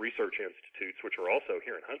biotech research institutes, which are also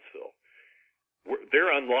here in Huntsville, they're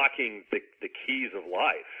unlocking the keys of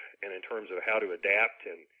life, and in terms of how to adapt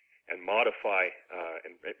and modify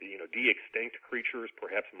de-extinct creatures,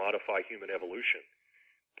 perhaps modify human evolution.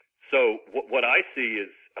 So what I see is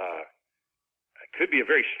could be a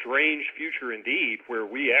very strange future indeed, where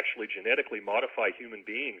we actually genetically modify human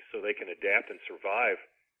beings so they can adapt and survive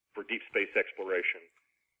for deep space exploration,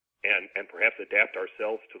 and perhaps adapt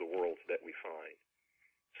ourselves to the worlds that we find.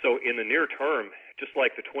 So in the near term, just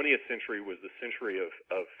like the 20th century was the century of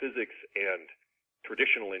physics and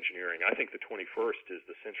traditional engineering, I think the 21st is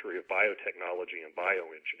the century of biotechnology and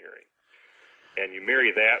bioengineering. And you marry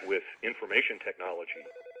that with information technology,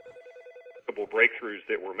 breakthroughs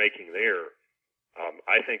that we're making there,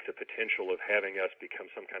 I think the potential of having us become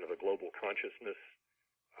some kind of a global consciousness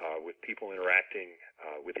with people interacting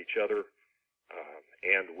with each other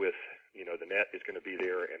and with, the net is going to be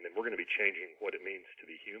there, and then we're going to be changing what it means to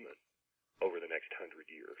be human over the next 100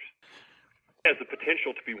 years. It has the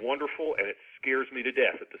potential to be wonderful, and it scares me to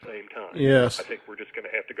death at the same time. Yes. I think we're just going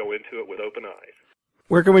to have to go into it with open eyes.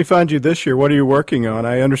 Where can we find you this year? What are you working on?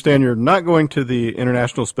 I understand you're not going to the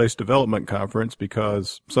International Space Development Conference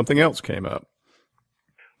because something else came up.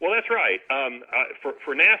 Well, that's right.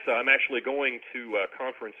 For NASA, I'm actually going to a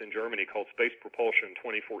conference in Germany called Space Propulsion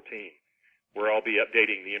 2014, where I'll be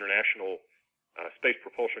updating the international space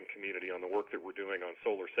propulsion community on the work that we're doing on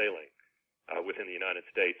solar sailing within the United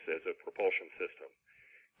States as a propulsion system.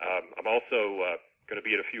 I'm also going to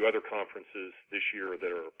be at a few other conferences this year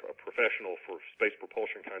that are professional for space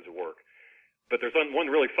propulsion kinds of work. But there's one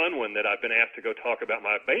really fun one that I've been asked to go talk about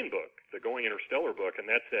my Baen book, the Going Interstellar book, and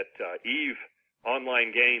that's at EVE Online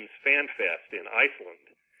Games Fan Fest in Iceland,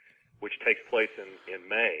 which takes place in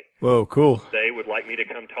May. Whoa, cool. They would like me to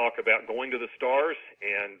come talk about going to the stars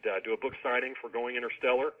and do a book signing for Going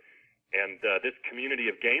Interstellar. And this community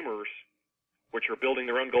of gamers, which are building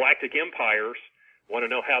their own galactic empires, want to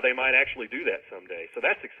know how they might actually do that someday. So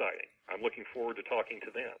that's exciting. I'm looking forward to talking to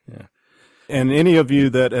them. Yeah. And any of you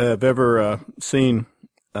that have ever seen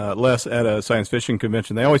Les at a science fiction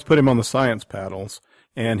convention, they always put him on the science paddles.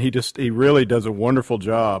 And he really does a wonderful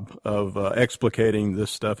job of explicating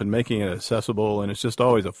this stuff and making it accessible. And it's just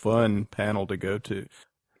always a fun panel to go to.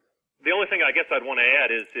 The only thing I guess I'd want to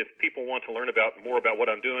add is if people want to learn more about what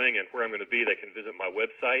I'm doing and where I'm going to be, they can visit my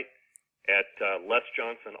website at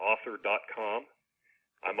lesjohnsonauthor.com.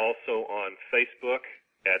 I'm also on Facebook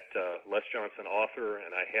at Les Johnson Author,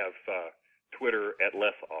 and I have Twitter at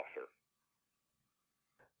Les Author.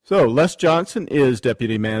 So, Les Johnson is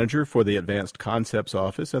Deputy Manager for the Advanced Concepts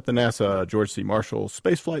Office at the NASA George C. Marshall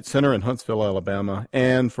Space Flight Center in Huntsville, Alabama.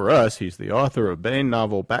 And for us, he's the author of Baen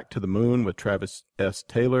novel Back to the Moon with Travis S.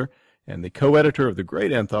 Taylor and the co-editor of the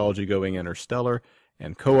great anthology Going Interstellar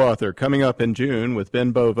and co-author coming up in June with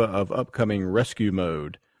Ben Bova of upcoming Rescue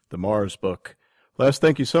Mode, the Mars book. Les,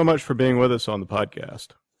 thank you so much for being with us on the podcast.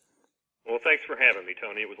 Well, thanks for having me,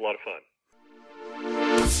 Tony. It was a lot of fun.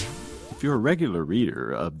 If you're a regular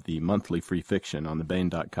reader of the monthly free fiction on the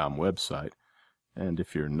Baen.com website, and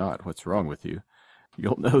if you're not, what's wrong with you?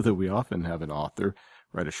 You'll know that we often have an author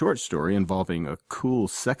write a short story involving a cool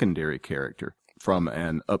secondary character from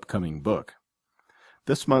an upcoming book.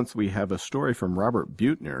 This month we have a story from Robert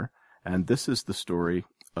Buettner, and this is the story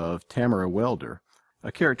of Tamara Welder,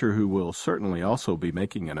 a character who will certainly also be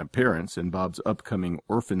making an appearance in Bob's upcoming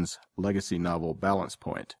Orphan's legacy novel Balance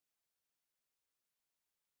Point.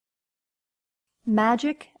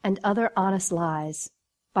 Magic and Other Honest Lies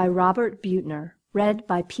by Robert Buettner, read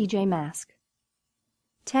by P.J. Mask.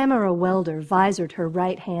 Tamara Welder visored her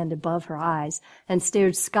right hand above her eyes and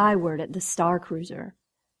stared skyward at the star cruiser.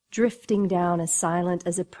 Drifting down as silent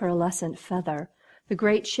as a pearlescent feather, the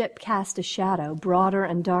great ship cast a shadow broader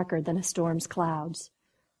and darker than a storm's clouds.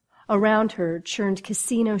 Around her churned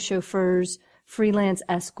casino chauffeurs, freelance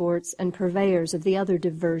escorts, and purveyors of the other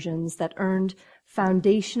diversions that earned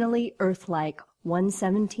foundationally Earth-like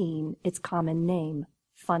 117 its common name,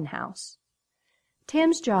 Funhouse.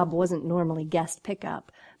 Tam's job wasn't normally guest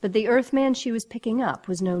pickup, but the Earthman she was picking up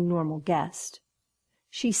was no normal guest.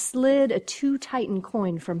 She slid a 2 Titan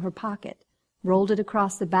coin from her pocket, rolled it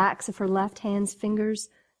across the backs of her left hand's fingers,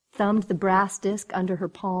 thumbed the brass disc under her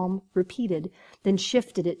palm, repeated, then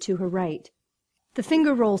shifted it to her right. The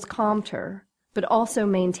finger rolls calmed her, but also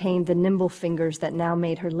maintained the nimble fingers that now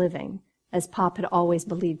made her living, as Pop had always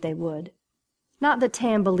believed they would. Not that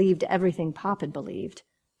Tam believed everything Pop had believed.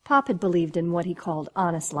 Pop had believed in what he called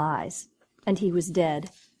honest lies, and he was dead.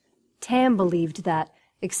 Tam believed that,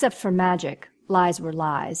 except for magic, lies were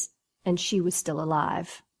lies, and she was still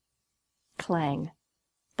alive. Clang.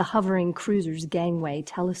 The hovering cruiser's gangway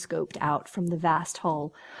telescoped out from the vast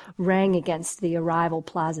hull, rang against the arrival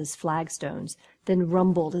plaza's flagstones, then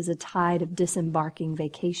rumbled as a tide of disembarking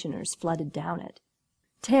vacationers flooded down it.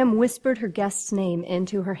 Tam whispered her guest's name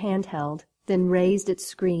into her handheld, then raised its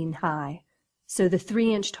screen high, so the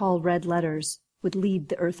 3-inch-tall red letters would lead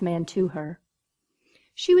the Earthman to her.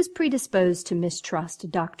 She was predisposed to mistrust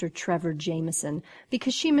Dr. Trevor Jameson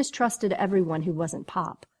because she mistrusted everyone who wasn't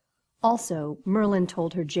Pop. Also, Merlin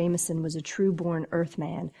told her Jameson was a true-born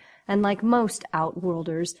Earthman, and like most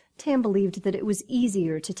Outworlders, Tam believed that it was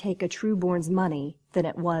easier to take a true-born's money than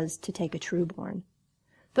it was to take a true-born.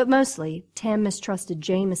 But mostly, Tam mistrusted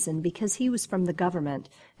Jameson because he was from the government,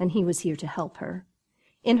 and he was here to help her.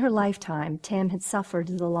 In her lifetime, Tam had suffered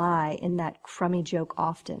the lie in that crummy joke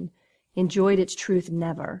often, enjoyed its truth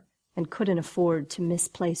never, and couldn't afford to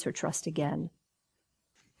misplace her trust again.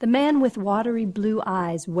 The man with watery blue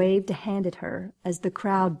eyes waved a hand at her as the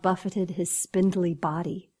crowd buffeted his spindly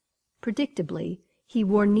body. Predictably, he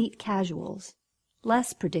wore neat casuals.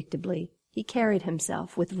 Less predictably, he carried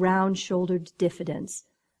himself with round-shouldered diffidence,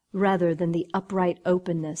 rather than the upright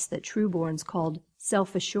openness that Trueborns called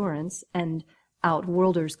self-assurance and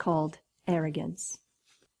Outworlders called arrogance.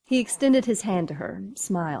 He extended his hand to her,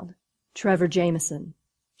 smiled. "Trevor Jameson."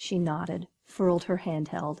 She nodded, furled her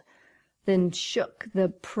handheld, then shook the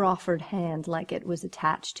proffered hand like it was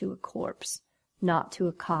attached to a corpse, not to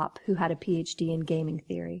a cop who had a Ph.D. in gaming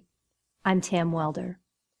theory. "I'm Tam Welder."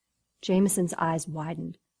 Jameson's eyes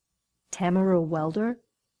widened. "Tamara Welder?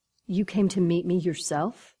 You came to meet me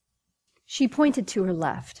yourself?" She pointed to her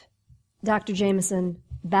left. "Dr. Jameson,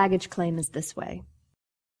 baggage claim is this way."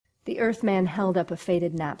 The Earthman held up a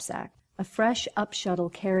faded knapsack. A fresh up-shuttle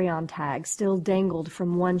carry-on tag still dangled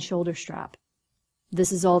from one shoulder strap.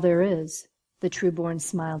 "This is all there is," the Trueborn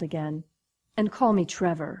smiled again. "And call me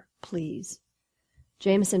Trevor, please."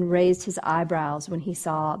 Jameson raised his eyebrows when he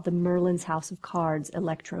saw the Merlin's House of Cards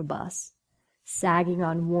electro-bus. Sagging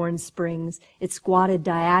on worn springs, it squatted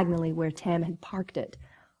diagonally where Tam had parked it,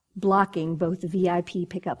 blocking both VIP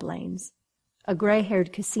pickup lanes. A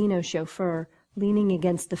gray-haired casino chauffeur, leaning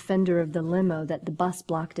against the fender of the limo that the bus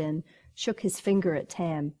blocked in, shook his finger at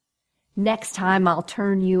Tam. "Next time I'll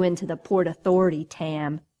turn you into the Port Authority,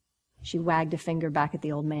 Tam." She wagged a finger back at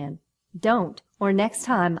the old man. "Don't, or next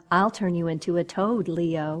time I'll turn you into a toad,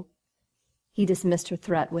 Leo." He dismissed her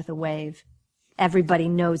threat with a wave. "Everybody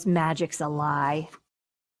knows magic's a lie."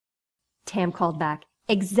 Tam called back.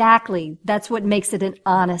 "Exactly. That's what makes it an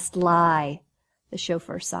honest lie." The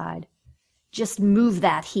chauffeur sighed. "Just move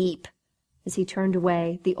that heap." As he turned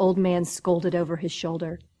away, the old man scolded over his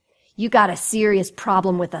shoulder. "You got a serious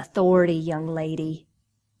problem with authority, young lady."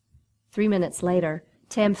 3 minutes later,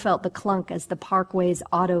 Tam felt the clunk as the Parkway's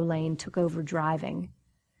auto lane took over driving.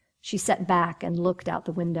 She sat back and looked out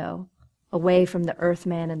the window, away from the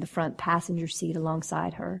Earthman in the front passenger seat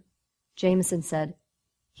alongside her. Jameson said,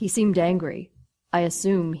 "He seemed angry. I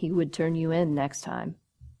assume he would turn you in next time."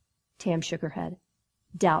 Tam shook her head.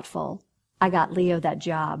 "Doubtful. I got Leo that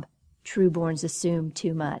job. Trueborns assume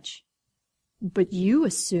too much." "But you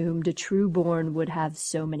assumed a Trueborn would have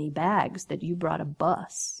so many bags that you brought a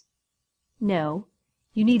bus." "No.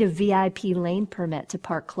 You need a VIP lane permit to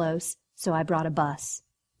park close, so I brought a bus.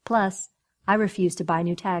 Plus, I refuse to buy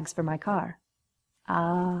new tags for my car."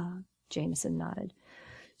 "Ah," Jameson nodded.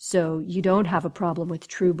 "So you don't have a problem with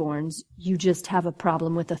Trueborns, you just have a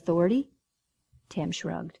problem with authority?" Tam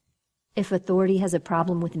shrugged. "If authority has a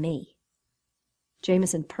problem with me."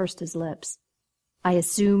 Jameson pursed his lips. "I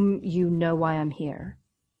assume you know why I'm here."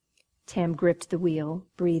 Tam gripped the wheel,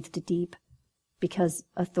 breathed deep. Because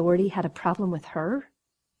authority had a problem with her?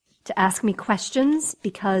 To ask me questions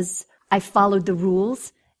because I followed the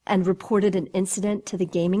rules and reported an incident to the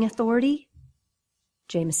gaming authority?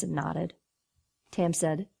 Jameson nodded. Tam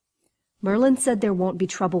said, "Merlin said there won't be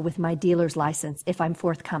trouble with my dealer's license if I'm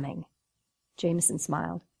forthcoming." Jameson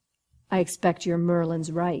smiled. "I expect your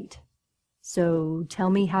Merlin's right. So tell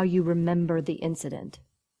me how you remember the incident."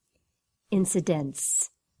 "Incidents.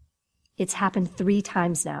 It's happened 3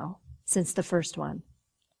 times now, since the first one.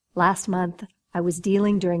 Last month, I was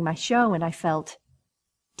dealing during my show and I felt—"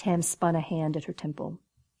 Tam spun a hand at her temple.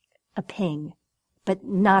 "A ping. But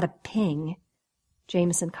not a ping."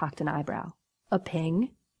 Jameson cocked an eyebrow. "A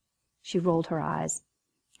ping?" She rolled her eyes.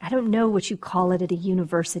 "I don't know what you call it at a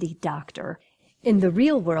university, doctor. In the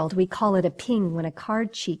real world, we call it a ping when a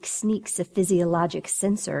card cheek sneaks a physiologic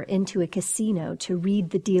sensor into a casino to read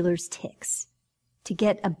the dealer's ticks, to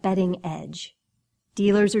get a betting edge.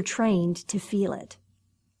 Dealers are trained to feel it."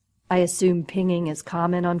 "I assume pinging is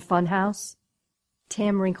common on Funhouse?"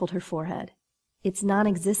 Tam wrinkled her forehead. "It's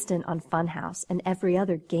non-existent on Funhouse and every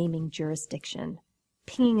other gaming jurisdiction.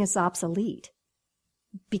 Pinging is obsolete.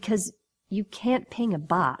 Because you can't ping a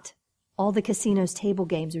bot. All the casino's table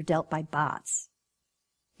games are dealt by bots."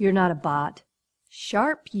 "You're not a bot."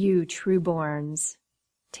 "Sharp you, Trueborns."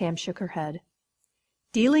 Tam shook her head.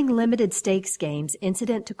 "Dealing limited stakes games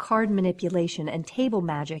incident to card manipulation and table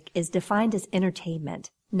magic is defined as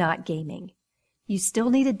entertainment, not gaming. You still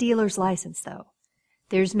need a dealer's license, though.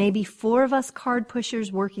 There's maybe 4 of us card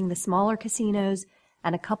pushers working the smaller casinos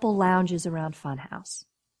and a couple lounges around Funhouse."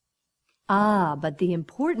 "Ah, but the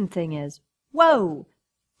important thing is—" "Whoa!"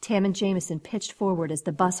 Tam and Jameson pitched forward as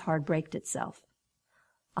the bus hard braked itself.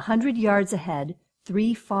 100 yards ahead,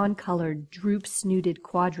 3 fawn-colored, droop-snooted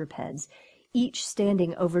quadrupeds, each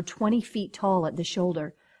standing over 20 feet tall at the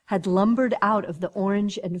shoulder, had lumbered out of the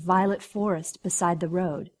orange and violet forest beside the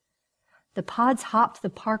road. The pods hopped the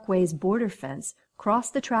Parkway's border fence,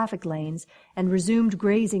 crossed the traffic lanes, and resumed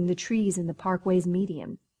grazing the trees in the Parkway's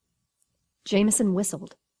median. Jameson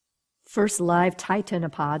whistled. "First live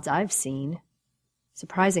titanopods I've seen.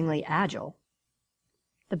 Surprisingly agile."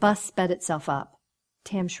 The bus sped itself up.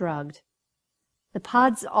 Tam shrugged. "The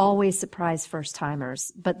pods always surprise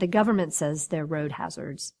first-timers, but the government says they're road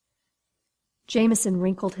hazards." Jameson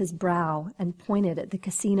wrinkled his brow and pointed at the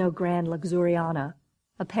Casino Grand Luxuriana,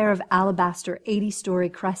 a pair of alabaster 80-story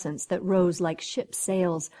crescents that rose like ship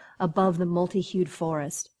sails above the multi-hued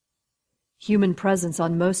forest. "Human presence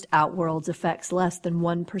on most outworlds affects less than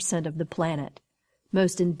 1% of the planet.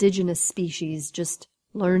 Most indigenous species just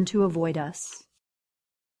learn to avoid us."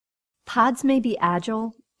 "Pods may be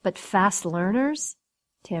agile, but fast learners?"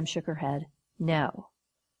 Tam shook her head. "No."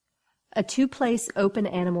 A 2-place open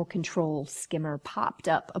animal control skimmer popped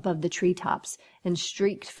up above the treetops and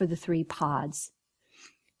streaked for the 3 pods.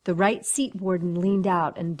 The right seat warden leaned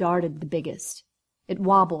out and darted the biggest. It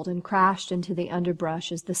wobbled and crashed into the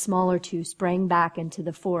underbrush as the smaller 2 sprang back into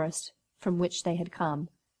the forest from which they had come.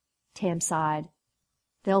 Tam sighed.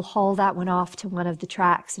 "They'll haul that one off to one of the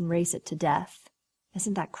tracks and race it to death.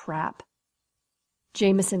 Isn't that crap?"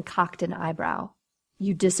 Jameson cocked an eyebrow.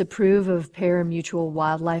 "You disapprove of parimutuel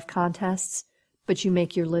wildlife contests, but you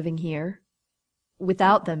make your living here?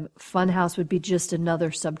 Without them, Funhouse would be just another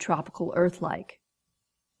subtropical Earth-like."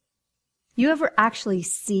 "You ever actually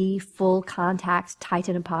see full-contact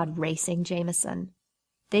titanopod racing, Jameson?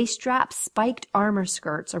 They strap spiked armor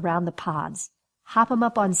skirts around the pods, hop 'em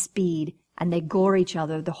up on speed, and they gore each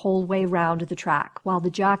other the whole way round the track while the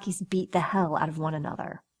jockeys beat the hell out of one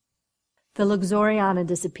another." The Luxuriana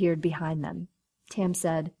disappeared behind them. Tam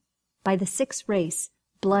said, "By the 6th race,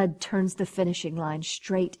 Blood turns the finishing line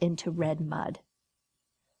straight into red mud.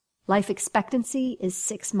 Life expectancy is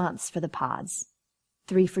 6 months for the pods,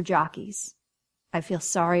 3 for jockeys. I feel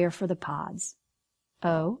sorrier for the pods.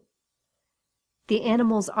 Oh? The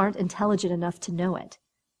animals aren't intelligent enough to know it.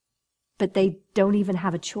 But they don't even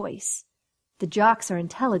have a choice. The jocks are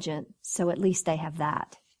intelligent, so at least they have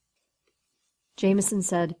that. Jameson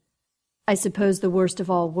said, I suppose the worst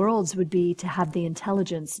of all worlds would be to have the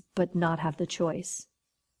intelligence but not have the choice.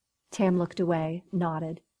 Tam looked away,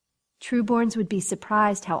 nodded. Trueborns would be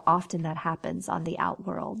surprised how often that happens on the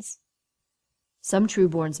outworlds. Some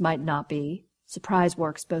trueborns might not be. Surprise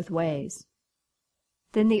works both ways.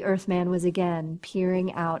 Then the Earthman was again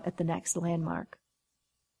peering out at the next landmark.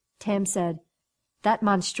 Tam said, That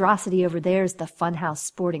monstrosity over there is the Funhouse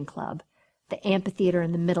Sporting Club. The amphitheater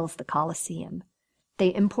in the middle is the Coliseum.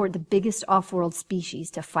 They import the biggest off-world species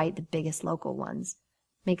to fight the biggest local ones.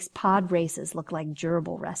 Makes pod races look like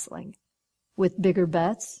gerbil wrestling. With bigger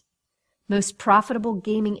bets? Most profitable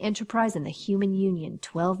gaming enterprise in the human union,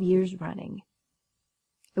 12 years running.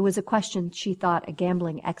 It was a question she thought a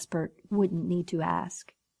gambling expert wouldn't need to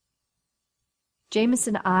ask.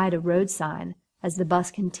 Jameson eyed a road sign as the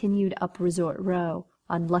bus continued up Resort Row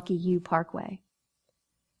on Lucky You Parkway.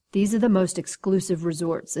 These are the most exclusive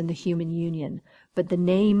resorts in the human union, but the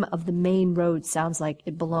name of the main road sounds like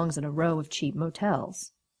it belongs in a row of cheap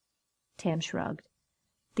motels. Tam shrugged.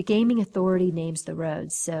 The Gaming Authority names the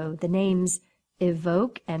roads, so the names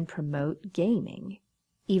evoke and promote gaming,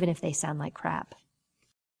 even if they sound like crap.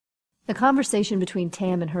 The conversation between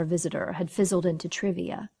Tam and her visitor had fizzled into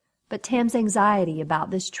trivia, but Tam's anxiety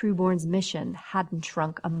about this Trueborn's mission hadn't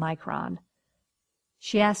shrunk a micron.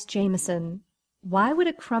 She asked Jameson, Why would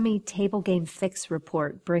a crummy table game fix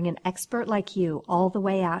report bring an expert like you all the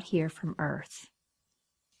way out here from Earth?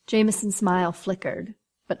 Jameson's smile flickered,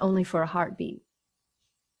 but only for a heartbeat.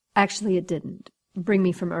 Actually, it didn't. Bring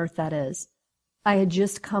me from Earth, that is. I had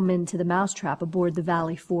just come into the mousetrap aboard the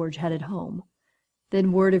Valley Forge headed home.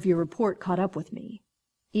 Then word of your report caught up with me.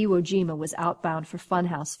 Iwo Jima was outbound for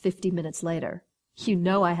Funhouse 50 minutes later. You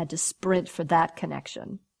know I had to sprint for that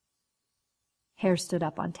connection. Hair stood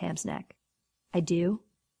up on Tam's neck. I do?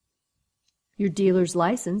 Your dealer's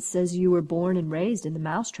license says you were born and raised in the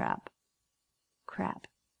mousetrap. Crap.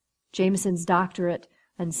 Jameson's doctorate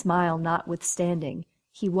and smile notwithstanding,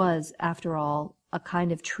 he was, after all, a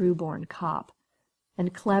kind of true-born cop,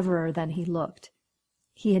 and cleverer than he looked.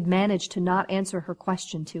 He had managed to not answer her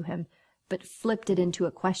question to him, but flipped it into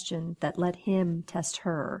a question that let him test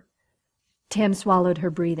her. Tam swallowed her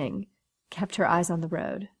breathing, kept her eyes on the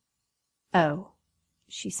road. Oh,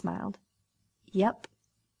 she smiled. Yep,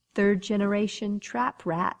 3rd-generation trap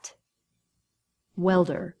rat.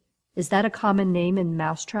 Welder, is that a common name in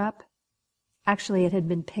Mousetrap? Actually, it had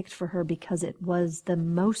been picked for her because it was the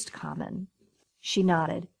most common. She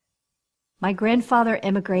nodded. My grandfather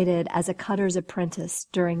emigrated as a cutter's apprentice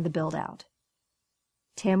during the build-out.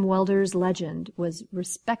 Tam Welder's legend was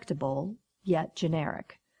respectable, yet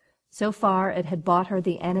generic. So far, it had bought her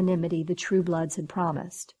the anonymity the Truebloods had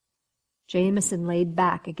promised. Jameson laid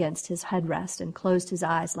back against his headrest and closed his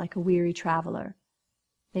eyes like a weary traveler.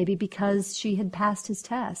 Maybe because she had passed his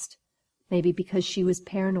test. Maybe because she was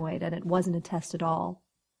paranoid and it wasn't a test at all.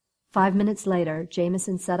 5 minutes later,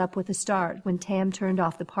 Jameson set up with a start when Tam turned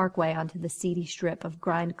off the parkway onto the seedy strip of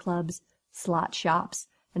grind clubs, slot shops,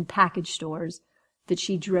 and package stores that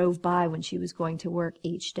she drove by when she was going to work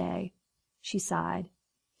each day. She sighed.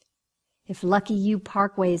 If Lucky You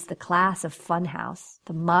Parkway is the class of Funhouse,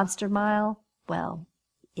 the Monster Mile, well,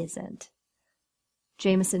 isn't.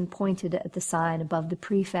 Jameson pointed at the sign above the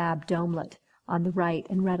prefab domelet on the right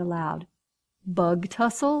and read aloud, Bug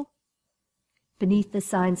Tussle? Beneath the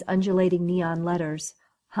sign's undulating neon letters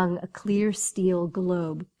hung a clear steel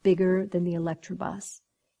globe bigger than the Electrobus.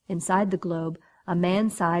 Inside the globe, a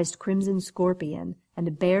man-sized crimson scorpion and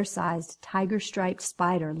a bear-sized tiger-striped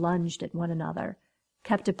spider lunged at one another,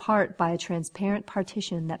 kept apart by a transparent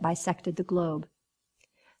partition that bisected the globe.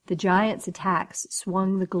 The giant's attacks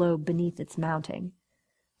swung the globe beneath its mounting.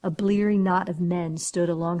 A bleary knot of men stood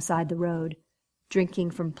alongside the road, drinking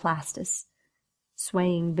from plastis,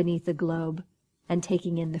 swaying beneath the globe, and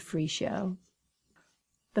taking in the free show.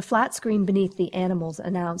 The flat screen beneath the animals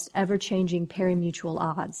announced ever-changing parimutuel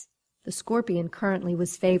odds. The scorpion currently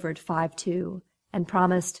was favored 5-2 and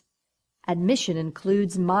promised, Admission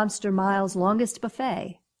includes Monster Mile's longest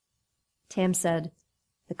buffet. Tam said,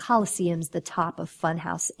 The Coliseum's the top of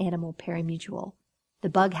Funhouse Animal Parimutuel. The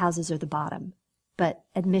bug houses are the bottom, but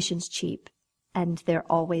admission's cheap, and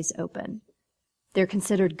they're always open. They're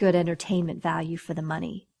considered good entertainment value for the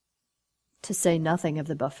money. To say nothing of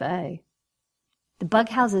the buffet. The bug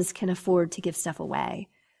houses can afford to give stuff away.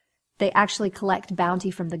 They actually collect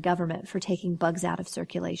bounty from the government for taking bugs out of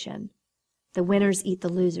circulation. The winners eat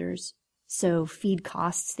the losers, so feed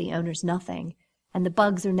costs the owners nothing, and the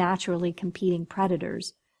bugs are naturally competing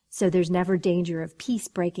predators, so there's never danger of peace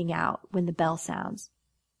breaking out when the bell sounds.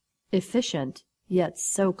 Efficient, yet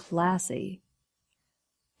so classy.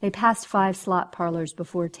 They passed 5 slot parlors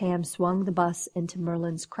before Tam swung the bus into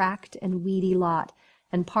Merlin's cracked and weedy lot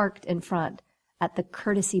and parked in front at the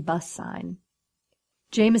courtesy bus sign.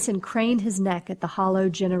 Jameson craned his neck at the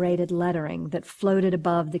hollow-generated lettering that floated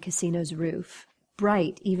above the casino's roof,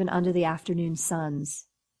 bright even under the afternoon suns.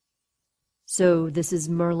 "So this is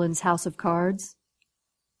Merlin's House of Cards?"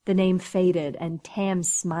 The name faded, and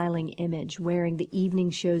Tam's smiling image wearing the evening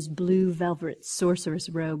show's blue velvet sorceress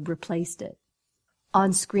robe replaced it.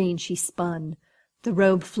 On screen she spun. The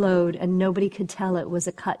robe flowed, and nobody could tell it was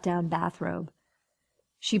a cut-down bathrobe.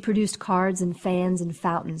 She produced cards and fans and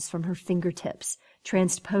fountains from her fingertips,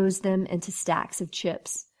 transposed them into stacks of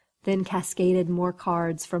chips, then cascaded more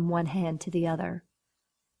cards from one hand to the other.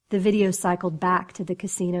 The video cycled back to the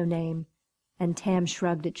casino name, and Tam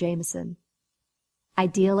shrugged at Jameson.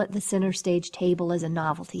 Ideal at the center stage table as a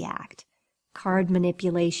novelty act. Card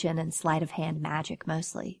manipulation and sleight-of-hand magic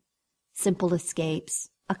mostly. Simple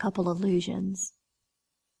escapes, a couple illusions.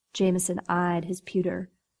 Jameson eyed his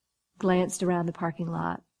pewter, glanced around the parking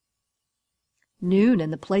lot. "Noon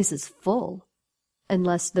and the place is full,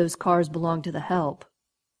 unless those cars belong to the help."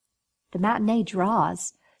 "The matinee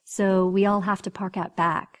draws, so we all have to park out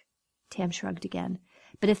back." Tam shrugged again.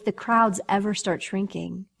 "But if the crowds ever start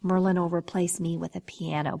shrinking, Merlin will replace me with a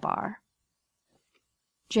piano bar."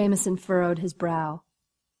 Jameson furrowed his brow.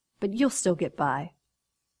 "But you'll still get by."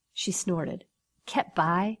 She snorted. "Get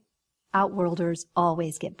by? Outworlders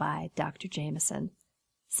always get by, Dr. Jameson.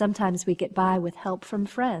 Sometimes we get by with help from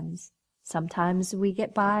friends. Sometimes we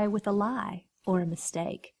get by with a lie or a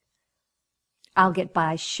mistake. I'll get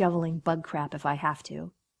by shoveling bug crap if I have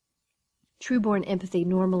to." Trueborn empathy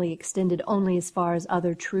normally extended only as far as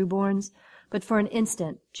other Trueborns, but for an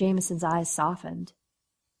instant Jameson's eyes softened.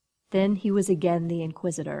 Then he was again the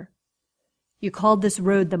inquisitor. "You called this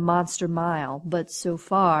road the Monster Mile, but so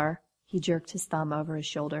far," he jerked his thumb over his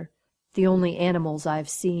shoulder, "the only animals I've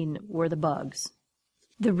seen were the bugs."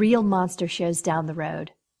 "The real monster show's down the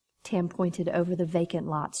road." Tam pointed over the vacant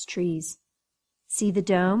lot's trees. "See the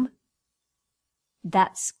dome?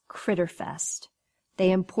 That's Critterfest.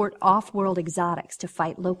 They import off-world exotics to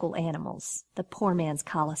fight local animals, the poor man's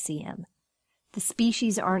coliseum. The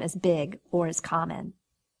species aren't as big or as common.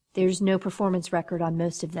 There's no performance record on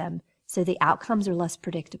most of them, so the outcomes are less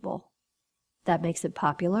predictable." "That makes it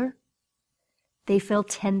popular?" "They fill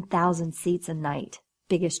 10,000 seats a night,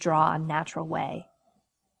 biggest draw on Natural Way."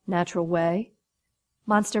 "Natural Way?"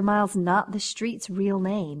 "Monster Mile's not the street's real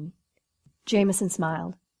name." Jameson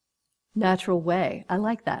smiled. "Natural Way, I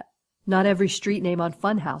like that. Not every street name on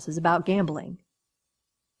Funhouse is about gambling."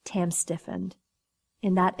 Tam stiffened.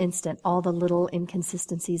 In that instant, all the little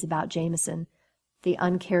inconsistencies about Jameson, the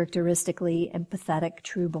uncharacteristically empathetic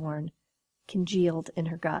Trueborn, congealed in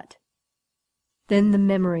her gut. Then the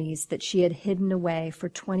memories that she had hidden away for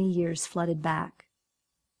 20 years flooded back.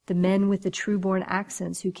 The men with the Trueborn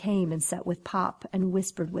accents who came and sat with Pop and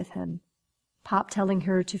whispered with him. Pop telling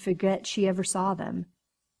her to forget she ever saw them.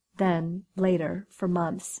 Then, later, for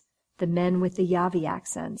months, the men with the Yavi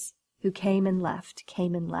accents, who came and left,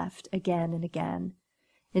 again and again,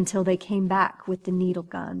 until they came back with the needle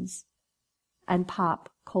guns, and Pop,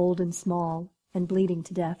 cold and small, and bleeding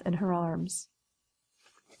to death in her arms.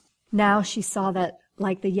 Now she saw that,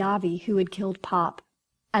 like the Yavi who had killed Pop,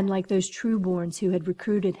 and like those Trueborns who had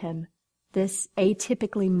recruited him, this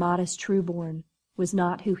atypically modest Trueborn was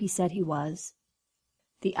not who he said he was.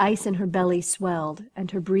 The ice in her belly swelled, and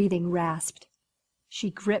her breathing rasped. She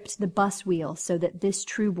gripped the bus wheel so that this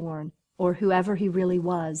Trueborn, or whoever he really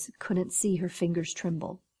was, couldn't see her fingers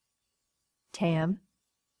tremble. "Tam?"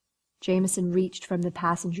 Jameson reached from the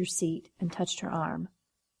passenger seat and touched her arm.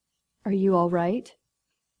 "Are you all right?"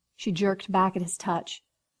 She jerked back at his touch,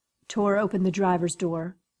 tore open the driver's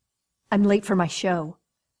door. "I'm late for my show."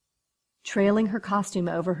 Trailing her costume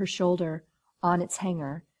over her shoulder, on its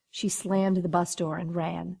hanger, she slammed the bus door and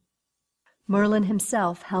ran. Merlin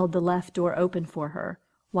himself held the left door open for her,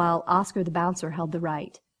 while Oscar the bouncer held the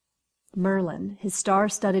right. Merlin, his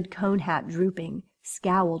star-studded cone hat drooping,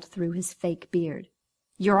 scowled through his fake beard.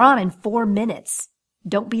 "You're on in 4 minutes.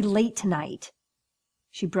 Don't be late tonight."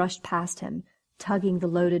 She brushed past him, tugging the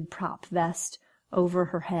loaded prop vest over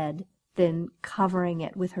her head, then covering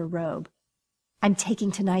it with her robe. "I'm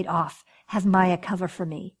taking tonight off. Have Maya cover for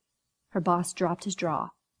me." Her boss dropped his jaw.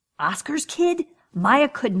 "Oscar's kid? Maya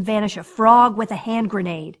couldn't vanish a frog with a hand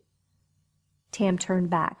grenade. Tam turned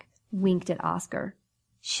back, winked at Oscar.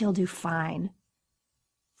 She'll do fine.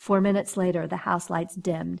 4 minutes later, the house lights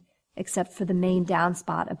dimmed, except for the main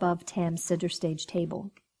downspot above Tam's center stage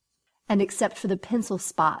table, and except for the pencil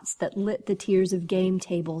spots that lit the tiers of game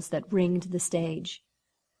tables that ringed the stage.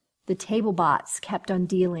 The table bots kept on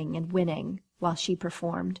dealing and winning while she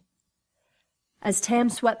performed. As Tam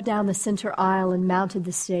swept down the center aisle and mounted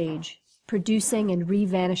the stage, producing and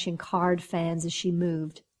re-vanishing card fans as she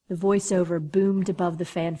moved, the voiceover boomed above the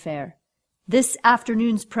fanfare. This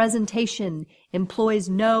afternoon's presentation employs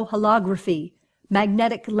no holography,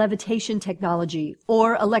 magnetic levitation technology,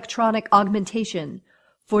 or electronic augmentation.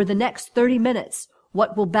 For the next 30 minutes,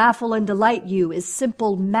 what will baffle and delight you is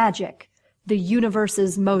simple magic, the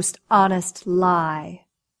universe's most honest lie.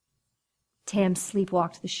 Tam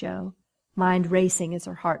sleepwalked the show, mind racing as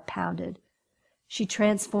her heart pounded. She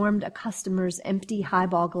transformed a customer's empty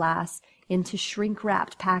highball glass into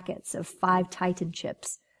shrink-wrapped packets of 5 Titan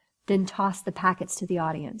chips, then tossed the packets to the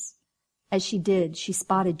audience. As she did, she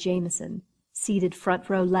spotted Jameson, seated front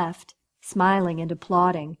row left, smiling and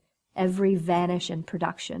applauding every vanish and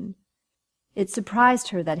production. It surprised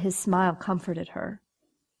her that his smile comforted her.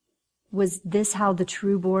 Was this how the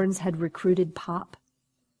Trueborns had recruited Pop?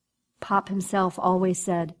 Pop himself always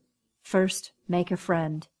said, "First make a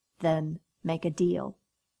friend, then make a deal."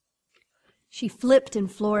 She flipped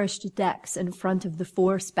and flourished decks in front of the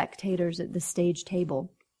 4 spectators at the stage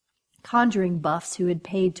table, conjuring buffs who had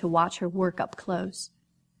paid to watch her work up close.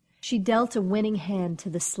 She dealt a winning hand to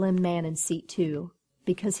the slim man in seat 2,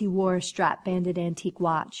 because he wore a strap-banded antique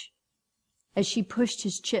watch. As she pushed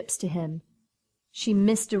his chips to him, she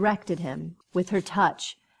misdirected him with her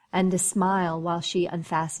touch and a smile while she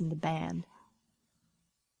unfastened the band.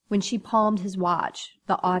 When she palmed his watch,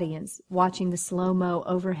 the audience, watching the slow-mo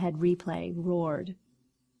overhead replay, roared.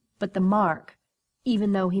 But the mark,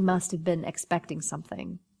 even though he must have been expecting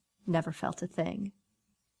something, never felt a thing.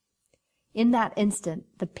 In that instant,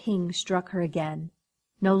 the ping struck her again,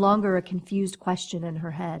 no longer a confused question in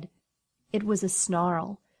her head. It was a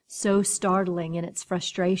snarl, so startling in its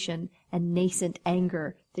frustration and nascent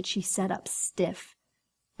anger that she sat up stiff,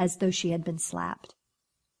 as though she had been slapped.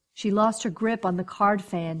 She lost her grip on the card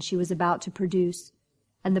fan she was about to produce,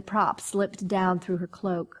 and the prop slipped down through her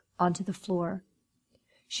cloak onto the floor.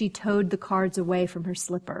 She towed the cards away from her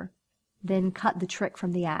slipper, then cut the trick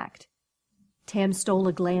from the act. Tam stole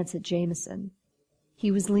a glance at Jameson.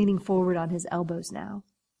 He was leaning forward on his elbows now.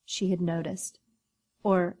 She had noticed.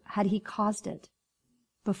 Or had he caused it?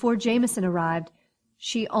 Before Jameson arrived,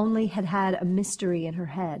 she only had had a mystery in her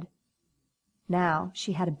head. Now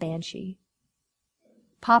she had a banshee.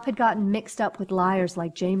 Pop had gotten mixed up with liars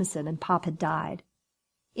like Jameson, and Pop had died.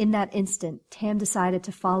 In that instant, Tam decided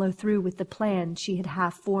to follow through with the plan she had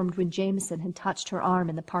half-formed when Jameson had touched her arm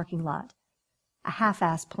in the parking lot. A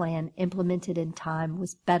half-assed plan implemented in time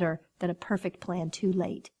was better than a perfect plan too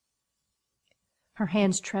late. Her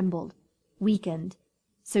hands trembled, weakened,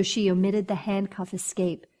 so she omitted the handcuff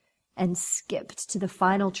escape and skipped to the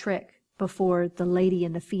final trick before the Lady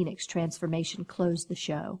in the Phoenix transformation closed the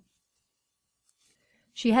show.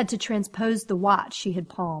 She had to transpose the watch she had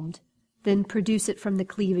palmed, then produce it from the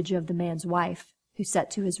cleavage of the man's wife, who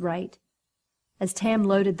sat to his right. As Tam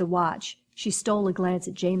loaded the watch, she stole a glance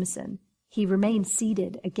at Jameson. He remained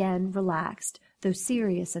seated, again relaxed, though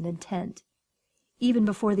serious and intent. Even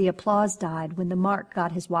before the applause died, when the mark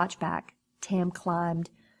got his watch back, Tam climbed,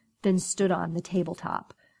 then stood on the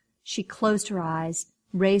tabletop. She closed her eyes,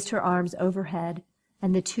 raised her arms overhead,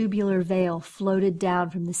 and the tubular veil floated down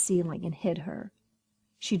from the ceiling and hid her.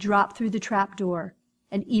 She dropped through the trapdoor,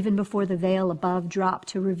 and even before the veil above dropped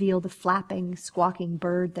to reveal the flapping, squawking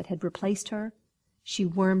bird that had replaced her, she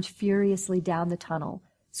wormed furiously down the tunnel,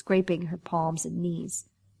 scraping her palms and knees.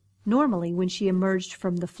 Normally, when she emerged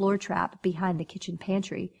from the floor trap behind the kitchen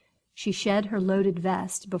pantry, she shed her loaded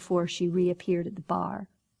vest before she reappeared at the bar.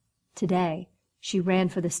 Today, she ran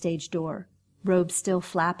for the stage door, robe still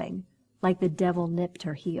flapping, like the devil nipped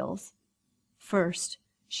her heels. First,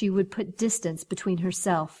 she would put distance between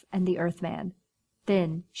herself and the Earthman.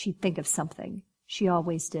 Then she'd think of something. She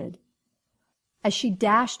always did. As she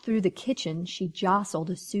dashed through the kitchen, she jostled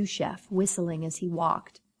a sous chef, whistling as he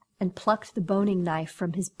walked, and plucked the boning knife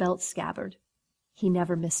from his belt scabbard. He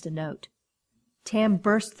never missed a note. Tam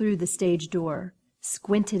burst through the stage door,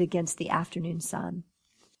 squinted against the afternoon sun.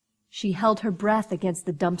 She held her breath against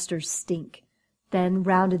the dumpster's stink, then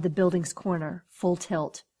rounded the building's corner, full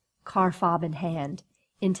tilt, car fob in hand,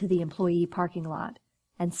 into the employee parking lot,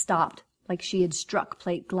 and stopped like she had struck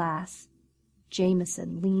plate glass.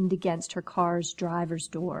 Jameson leaned against her car's driver's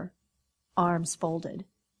door, arms folded.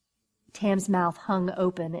 Tam's mouth hung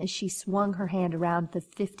open as she swung her hand around the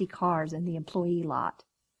 50 cars in the employee lot.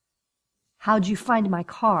 "How'd you find my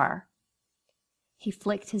car?" He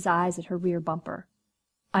flicked his eyes at her rear bumper.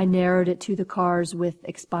 "I narrowed it to the cars with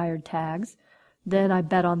expired tags. Then I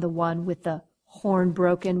bet on the one with the horn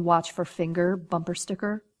broken, watch for finger bumper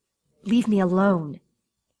sticker." "Leave me alone."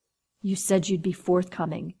 "You said you'd be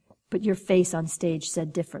forthcoming, but your face on stage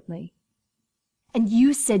said differently." "And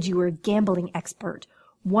you said you were a gambling expert.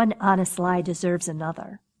 One honest lie deserves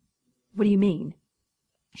another." "What do you mean?"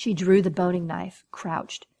 She drew the boning knife,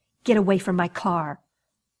 crouched. "Get away from my car."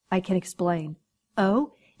 "I can explain."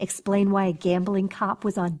 "Oh? Explain why a gambling cop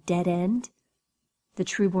was on dead end?" The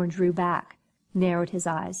Trueborn drew back, narrowed his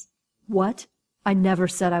eyes. "What? I never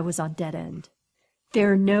said I was on dead end."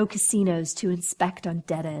 "There are no casinos to inspect on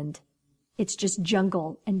dead end. It's just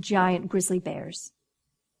jungle and giant grizzly bears."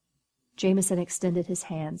 Jameson extended his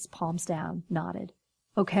hands, palms down, nodded.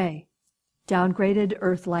 "Okay, downgraded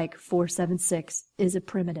Earth-like 476 is a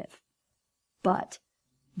primitive. But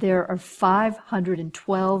there are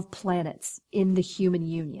 512 planets in the human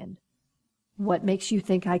union. What makes you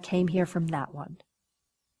think I came here from that one?"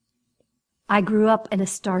 "I grew up in a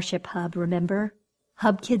starship hub, remember?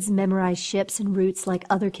 Hub kids memorize ships and routes like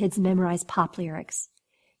other kids memorize pop lyrics.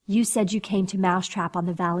 You said you came to Mousetrap on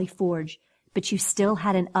the Valley Forge, but you still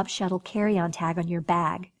had an up-shuttle carry-on tag on your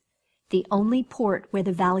bag. The only port where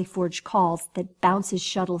the Valley Forge calls that bounces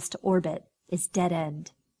shuttles to orbit is dead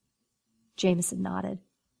end." Jameson nodded.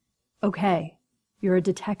 "Okay, you're a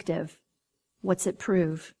detective. What's it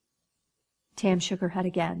prove?" Tam shook her head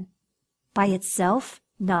again. "By itself,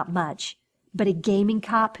 not much. But a gaming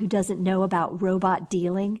cop who doesn't know about robot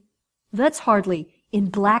dealing? That's hardly. In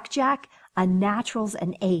blackjack, a natural's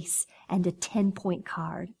an ace, and a 10-point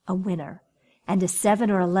card, a winner, and a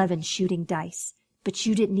 7 or 11 shooting dice. But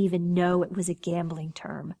you didn't even know it was a gambling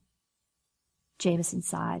term." Jameson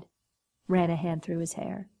sighed, ran a hand through his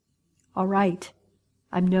hair. "All right,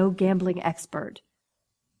 I'm no gambling expert,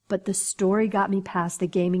 but the story got me past the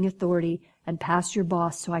gaming authority and past your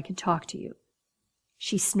boss so I could talk to you."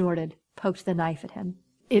 She snorted, poked the knife at him.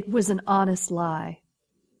 "It was an honest lie."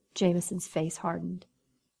 Jameson's face hardened.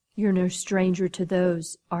 "You're no stranger to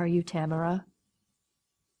those, are you, Tamara?"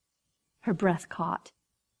 Her breath caught.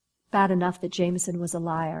 Bad enough that Jameson was a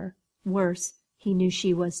liar. Worse, he knew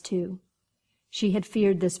she was too. She had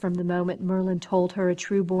feared this from the moment Merlin told her a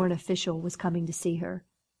true-born official was coming to see her.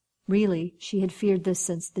 Really, she had feared this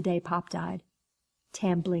since the day Pop died.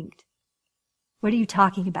 Tam blinked. "What are you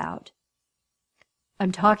talking about?"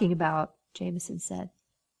 "I'm talking about," Jameson said,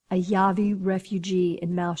 "a Yavi refugee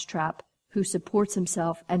in Mousetrap who supports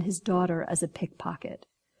himself and his daughter as a pickpocket,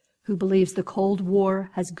 who believes the Cold War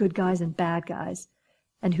has good guys and bad guys,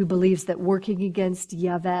 and who believes that working against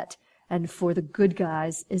Yavet and for the good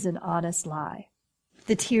guys is an honest lie."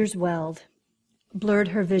 The tears welled, blurred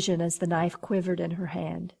her vision as the knife quivered in her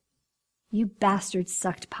hand. "You bastards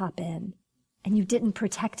sucked Pop in, and you didn't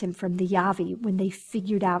protect him from the Yavi when they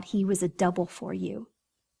figured out he was a double for you.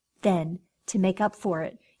 Then, to make up for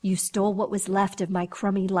it, you stole what was left of my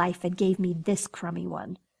crummy life and gave me this crummy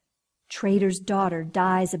one. Trader's daughter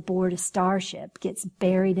dies aboard a starship, gets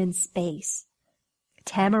buried in space.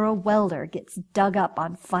 Tamara Welder gets dug up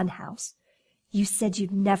on Funhouse. You said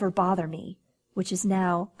you'd never bother me, which is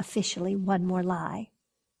now officially one more lie."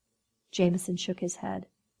 Jameson shook his head.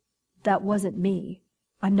 "That wasn't me.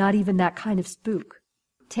 I'm not even that kind of spook."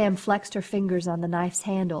 Tam flexed her fingers on the knife's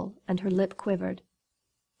handle, and her lip quivered.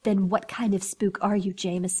 "Then what kind of spook are you,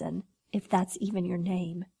 Jameson, if that's even your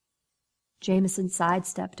name?" Jameson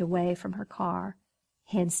sidestepped away from her car,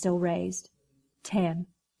 hand still raised. "Tam,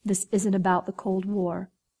 this isn't about the Cold War."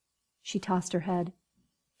 She tossed her head.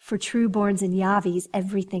 "For Trueborns and Yavis,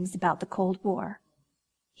 everything's about the Cold War."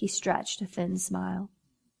 He stretched a thin smile.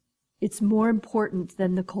 "It's more important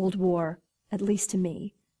than the Cold War, at least to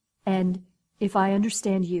me. And, if I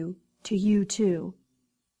understand you, to you too."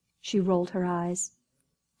 She rolled her eyes.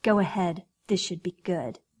 "Go ahead. This should be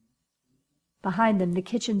good." Behind them, the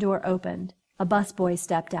kitchen door opened. A busboy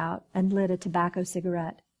stepped out and lit a tobacco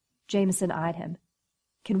cigarette. Jameson eyed him.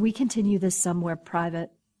 "Can we continue this somewhere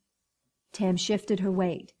private?" Tam shifted her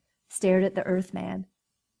weight, stared at the Earthman.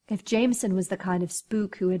 If Jameson was the kind of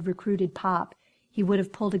spook who had recruited Pop, he would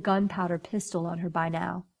have pulled a gunpowder pistol on her by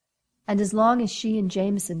now. And as long as she and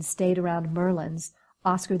Jameson stayed around Merlin's,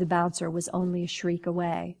 Oscar the Bouncer was only a shriek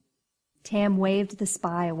away. Tam waved the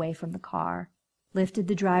spy away from the car, lifted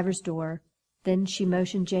the driver's door, then she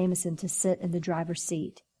motioned Jameson to sit in the driver's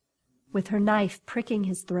seat. With her knife pricking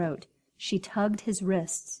his throat, she tugged his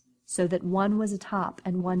wrists so that one was atop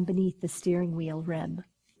and one beneath the steering wheel rim.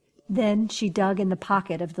 Then she dug in the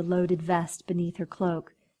pocket of the loaded vest beneath her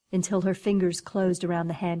cloak until her fingers closed around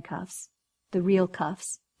the handcuffs, the real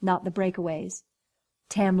cuffs, not the breakaways.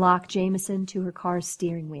 Tam locked Jameson to her car's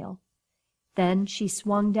steering wheel. Then she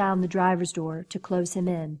swung down the driver's door to close him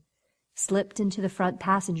in, slipped into the front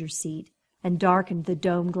passenger seat, and darkened the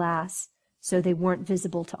dome glass so they weren't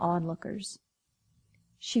visible to onlookers.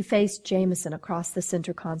 She faced Jameson across the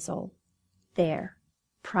center console. There.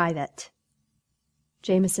 Private.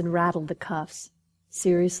 Jameson rattled the cuffs.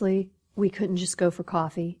 Seriously? We couldn't just go for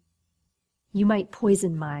coffee? You might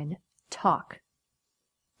poison mine. Talk.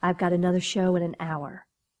 I've got another show in an hour.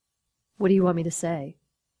 What do you want me to say?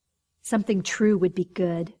 Something true would be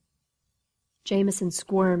good. Jameson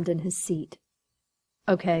squirmed in his seat.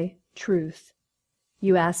 Okay, truth.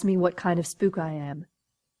 You asked me what kind of spook I am.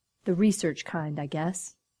 The research kind, I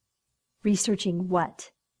guess. Researching what?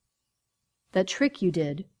 That trick you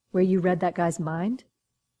did, where you read that guy's mind?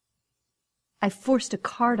 I forced a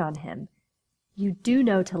card on him. You do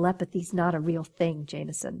know telepathy's not a real thing,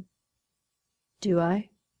 Jameson. Do I?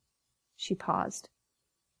 She paused.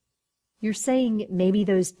 You're saying maybe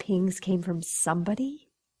those pings came from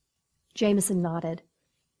somebody? Jameson nodded.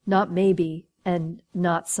 Not maybe, and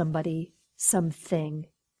not somebody, something.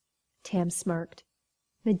 Tam smirked.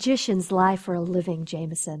 Magicians lie for a living,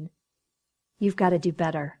 Jameson. You've got to do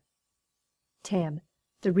better. Tam,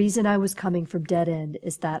 the reason I was coming from Dead End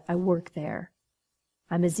is that I work there.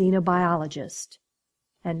 I'm a xenobiologist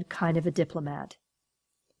and kind of a diplomat.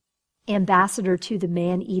 Ambassador to the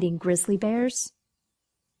man-eating grizzly bears?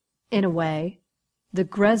 In a way. The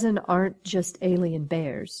Grezzen aren't just alien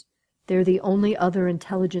bears. They're the only other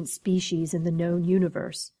intelligent species in the known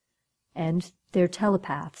universe. And they're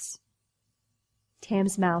telepaths.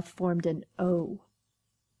 Tam's mouth formed an O.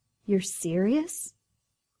 You're serious?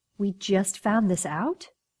 We just found this out?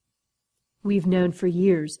 We've known for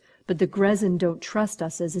years, but the Grezzen don't trust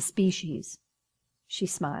us as a species. She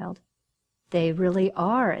smiled. They really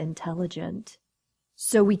are intelligent.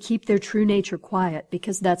 So we keep their true nature quiet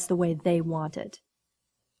because that's the way they want it.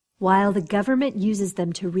 While the government uses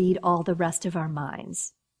them to read all the rest of our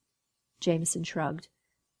minds. Jameson shrugged.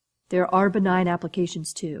 There are benign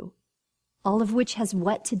applications too. All of which has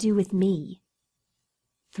what to do with me?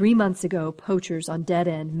 3 months ago, poachers on Dead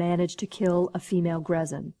End managed to kill a female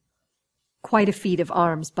Grezzen. Quite a feat of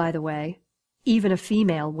arms, by the way. Even a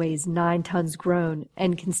female weighs 9 tons grown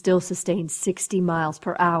and can still sustain 60 miles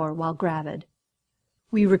per hour while gravid.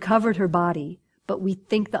 We recovered her body, but we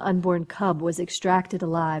think the unborn cub was extracted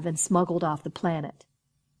alive and smuggled off the planet.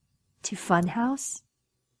 To Funhouse?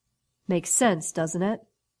 Makes sense, doesn't it?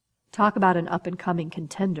 Talk about an up-and-coming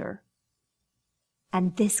contender.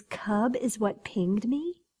 And this cub is what pinged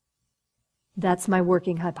me? That's my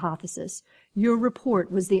working hypothesis. Your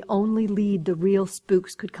report was the only lead the real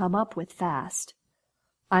spooks could come up with fast.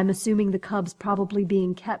 I'm assuming the cub's probably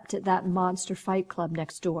being kept at that monster fight club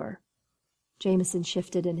next door. Jameson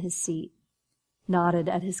shifted in his seat, nodded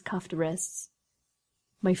at his cuffed wrists.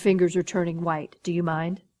 My fingers are turning white. Do you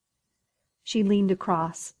mind? She leaned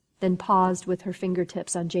across, then paused with her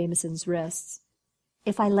fingertips on Jameson's wrists.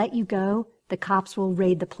 If I let you go, the cops will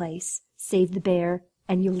raid the place, save the bear,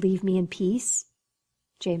 and you'll leave me in peace?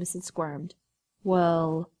 Jameson squirmed.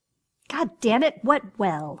 Well... God damn it, what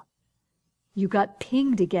well? You got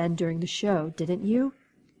pinged again during the show, didn't you?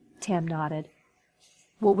 Tam nodded.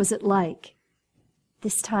 What was it like?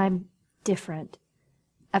 This time, different.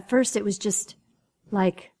 At first it was just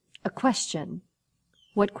like a question.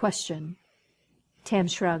 What question? Tam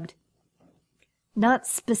shrugged. Not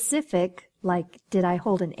specific, like did I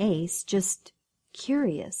hold an ace, just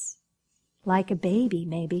curious. Like a baby,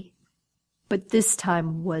 maybe. But this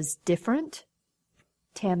time was different?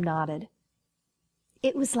 Tam nodded.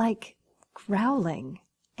 It was like growling,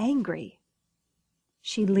 angry.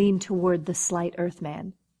 She leaned toward the slight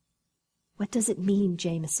Earthman. What does it mean,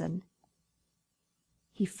 Jameson?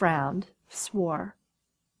 He frowned, swore.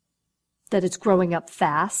 That it's growing up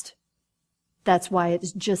fast. That's why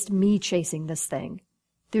it's just me chasing this thing.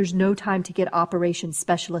 There's no time to get operations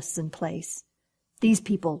specialists in place. These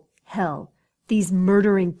people, hell, these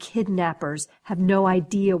murdering kidnappers have no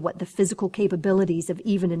idea what the physical capabilities of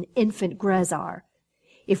even an infant Grez are.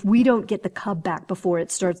 If we don't get the cub back before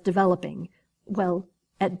it starts developing, well,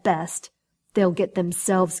 at best, they'll get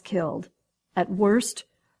themselves killed. At worst,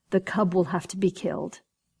 the cub will have to be killed.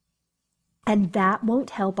 And that won't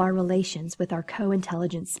help our relations with our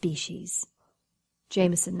co-intelligent species.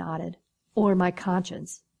 Jameson nodded. Or my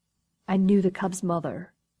conscience. I knew the cub's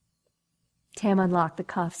mother. Tam unlocked the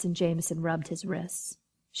cuffs and Jameson rubbed his wrists.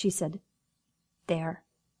 She said, There.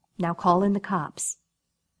 Now call in the cops.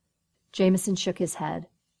 Jameson shook his head.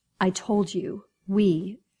 I told you,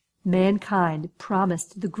 we, mankind,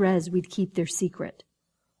 promised the Grez we'd keep their secret.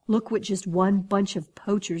 Look what just one bunch of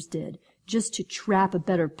poachers did, just to trap a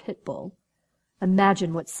better pit bull.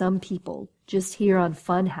 Imagine what some people, just here on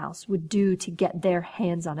Funhouse, would do to get their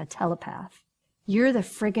hands on a telepath. You're the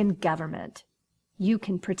friggin' government. You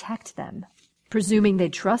can protect them. Presuming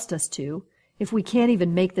they'd trust us to, if we can't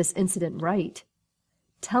even make this incident right.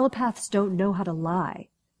 Telepaths don't know how to lie,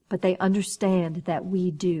 but they understand that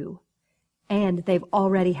we do. And they've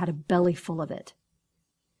already had a belly full of it.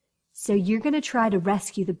 So you're going to try to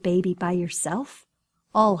rescue the baby by yourself?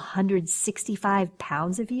 All 165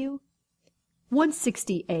 pounds of you?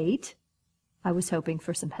 168. I was hoping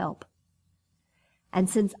for some help. And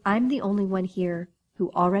since I'm the only one here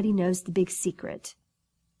who already knows the big secret,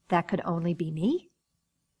 that could only be me?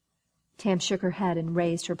 Tam shook her head and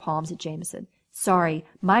raised her palms at Jameson. Sorry,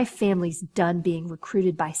 my family's done being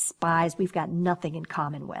recruited by spies we've got nothing in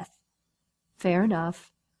common with. Fair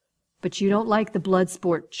enough. But you don't like the blood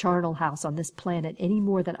sport charnel house on this planet any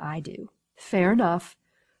more than I do. Fair enough.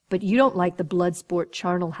 But you don't like the blood sport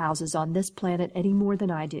charnel houses on this planet any more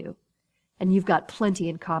than I do. And you've got plenty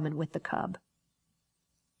in common with the cub.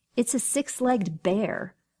 It's a six-legged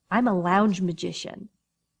bear. I'm a lounge magician.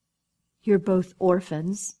 You're both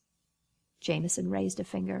orphans. Jameson raised a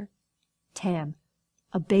finger. Tam,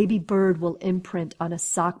 a baby bird will imprint on a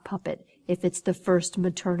sock puppet if it's the first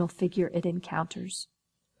maternal figure it encounters.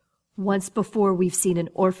 Once before we've seen an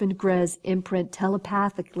orphaned Grez imprint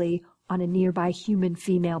telepathically on a nearby human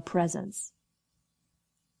female presence.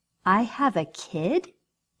 I have a kid?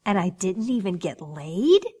 And I didn't even get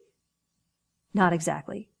laid? Not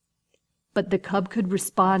exactly. But the cub could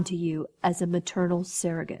respond to you as a maternal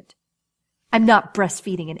surrogate. I'm not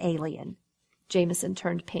breastfeeding an alien. Jameson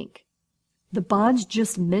turned pink. The bond's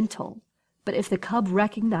just mental, but if the cub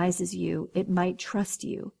recognizes you, it might trust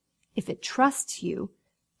you. If it trusts you,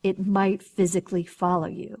 it might physically follow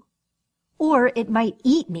you. Or it might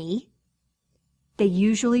eat me. They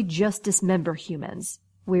usually just dismember humans.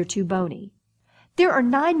 We're too bony. There are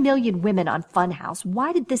 9 million women on Funhouse.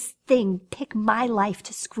 Why did this thing pick my life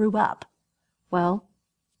to screw up? Well,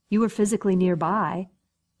 you were physically nearby,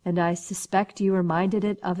 and I suspect you reminded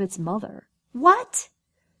it of its mother. What?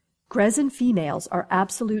 Grezan females are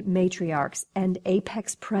absolute matriarchs and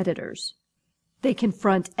apex predators. They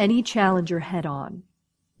confront any challenger head-on.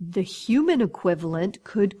 The human equivalent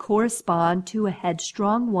could correspond to a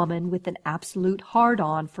headstrong woman with an absolute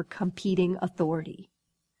hard-on for competing authority.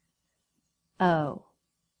 Oh.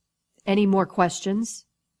 Any more questions?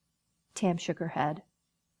 Tam shook her head.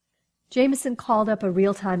 Jameson called up a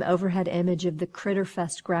real-time overhead image of the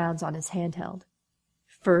Critterfest grounds on his handheld.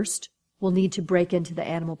 First, we'll need to break into the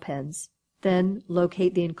animal pens, then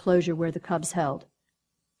locate the enclosure where the cub's held.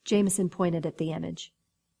 Jameson pointed at the image.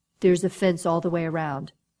 There's a fence all the way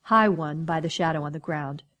around, high one by the shadow on the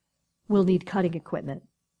ground. We'll need cutting equipment.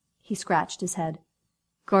 He scratched his head.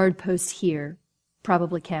 Guard posts here,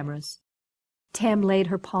 probably cameras. Tam laid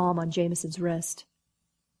her palm on Jameson's wrist.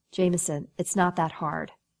 Jameson, it's not that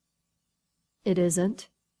hard. It isn't.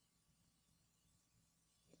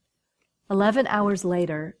 11 hours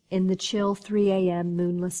later, in the chill 3 a.m.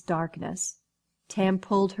 moonless darkness, Tam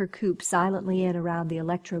pulled her coupe silently in around the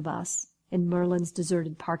electrobus in Merlin's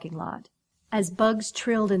deserted parking lot. As bugs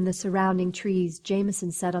trilled in the surrounding trees,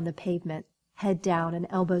 Jameson sat on the pavement, head down and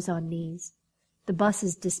elbows on knees. The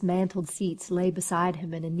bus's dismantled seats lay beside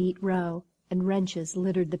him in a neat row, and wrenches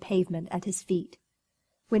littered the pavement at his feet.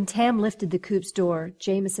 When Tam lifted the coupe's door,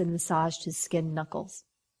 Jameson massaged his skinned knuckles.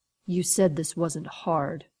 You said this wasn't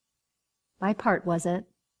hard. My part wasn't.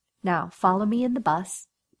 Now, follow me in the bus,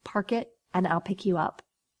 park it, and I'll pick you up.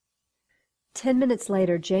 10 minutes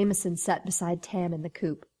later, Jameson sat beside Tam in the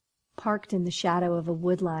coupe, parked in the shadow of a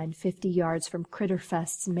woodline 50 yards from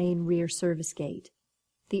Critterfest's main rear service gate.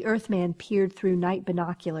 The Earthman peered through night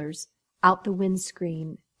binoculars, out the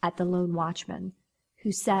windscreen at the lone watchman,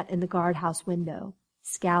 who sat in the guardhouse window,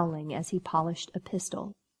 scowling as he polished a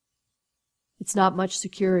pistol. It's not much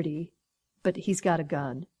security, but he's got a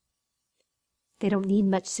gun. They don't need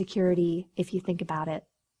much security if you think about it.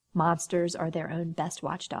 Monsters are their own best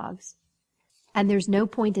watchdogs. And there's no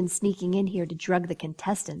point in sneaking in here to drug the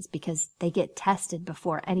contestants because they get tested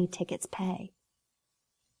before any tickets pay.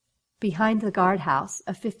 Behind the guardhouse,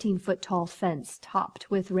 a 15-foot-tall fence topped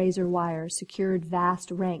with razor wire secured vast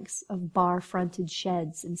ranks of bar-fronted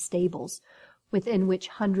sheds and stables within which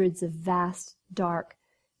hundreds of vast, dark,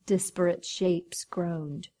 disparate shapes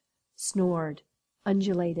groaned, snored,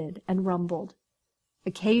 undulated, and rumbled.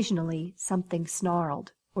 Occasionally something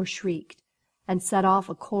snarled or shrieked and set off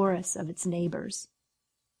a chorus of its neighbors.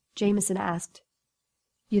 Jameson asked,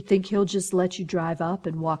 You think he'll just let you drive up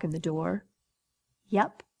and walk in the door?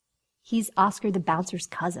 Yep. He's Oscar the bouncer's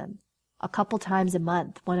cousin. A couple times a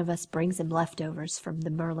month, one of us brings him leftovers from the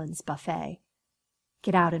Merlin's buffet.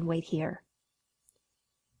 Get out and wait here.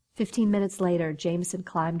 15 minutes later, Jameson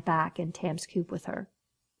climbed back in Tam's coupe with her.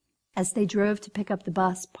 As they drove to pick up the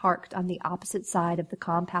bus parked on the opposite side of the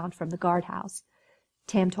compound from the guardhouse,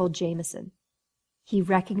 Tam told Jameson, "He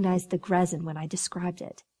recognized the Grezin when I described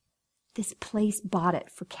it. This place bought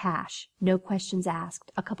it for cash, no questions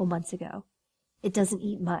asked, a couple months ago. It doesn't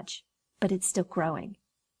eat much, but it's still growing."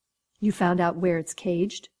 "You found out where it's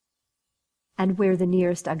caged?" "And where the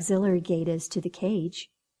nearest auxiliary gate is to the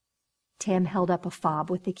cage." Tam held up a fob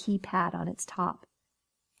with the keypad on its top.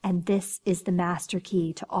 "And this is the master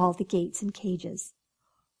key to all the gates and cages.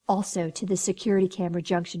 Also to the security camera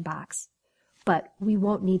junction box. But we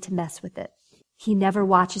won't need to mess with it. He never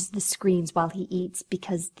watches the screens while he eats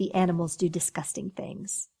because the animals do disgusting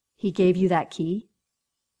things." "He gave you that key?"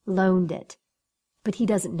 "Loaned it. But he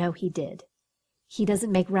doesn't know he did. He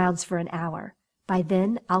doesn't make rounds for an hour. By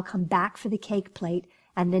then, I'll come back for the cake plate,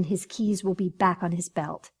 and then his keys will be back on his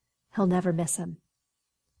belt. He'll never miss 'em."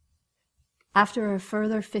 After a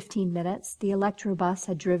further 15 minutes, the electrobus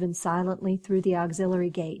had driven silently through the auxiliary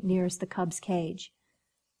gate nearest the cub's cage.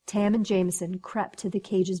 Tam and Jameson crept to the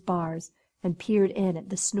cage's bars and peered in at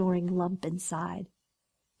the snoring lump inside.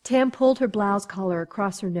 Tam pulled her blouse collar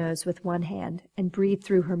across her nose with one hand and breathed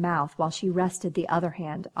through her mouth while she rested the other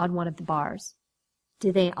hand on one of the bars.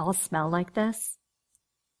 "Do they all smell like this?"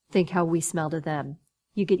 "Think how we smell to them.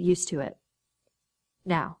 You get used to it."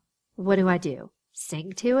 "Now, what do I do?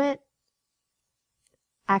 Sing to it?"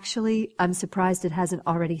 "Actually, I'm surprised it hasn't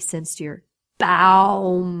already sensed your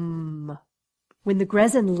BOOM." When the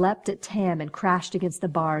Grezin leapt at Tam and crashed against the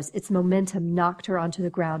bars, its momentum knocked her onto the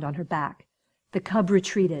ground on her back. The cub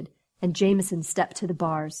retreated, and Jameson stepped to the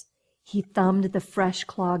bars. He thumbed the fresh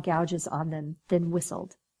claw gouges on them, then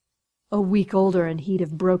whistled. A week older and he'd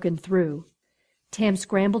have broken through. Tam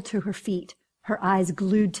scrambled to her feet, her eyes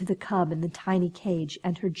glued to the cub in the tiny cage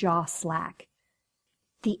and her jaw slack.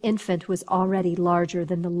 The infant was already larger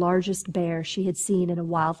than the largest bear she had seen in a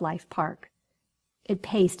wildlife park. It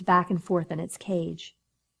paced back and forth in its cage,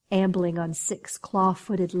 ambling on 6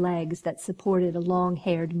 claw-footed legs that supported a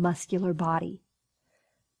long-haired, muscular body.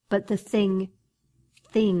 But the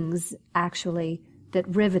things, actually,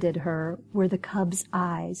 that riveted her were the cub's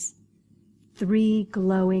eyes. 3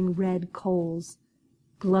 glowing red coals,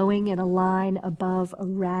 glowing in a line above a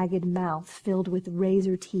ragged mouth filled with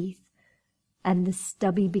razor teeth and the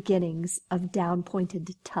stubby beginnings of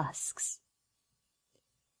down-pointed tusks.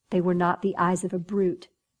 They were not the eyes of a brute,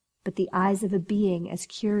 but the eyes of a being as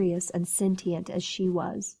curious and sentient as she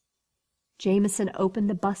was. Jameson opened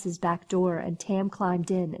the bus's back door, and Tam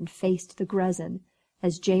climbed in and faced the Grezin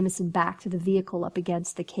as Jameson backed the vehicle up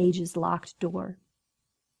against the cage's locked door.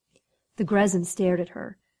 The Grezin stared at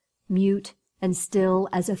her, mute and still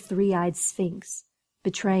as a 3-eyed sphinx,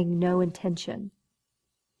 betraying no intention.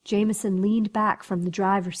 Jameson leaned back from the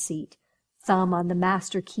driver's seat, thumb on the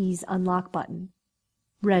master key's unlock button.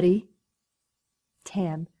 "Ready?"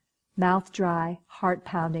 Tam, mouth dry, heart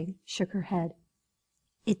pounding, shook her head.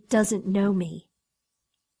 "It doesn't know me."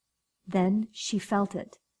 Then she felt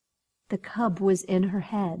it. The cub was in her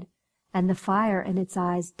head, and the fire in its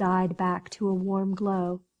eyes died back to a warm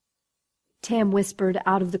glow. Tam whispered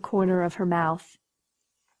out of the corner of her mouth,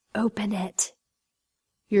 "Open it."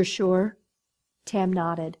 "You're sure?" Tam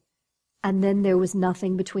nodded, and then there was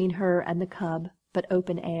nothing between her and the cub but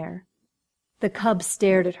open air. The cub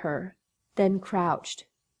stared at her, then crouched,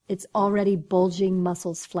 its already bulging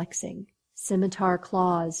muscles flexing, scimitar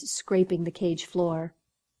claws scraping the cage floor.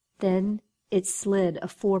 Then it slid a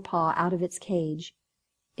forepaw out of its cage,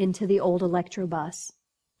 into the old electrobus,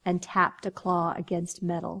 and tapped a claw against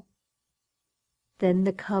metal. Then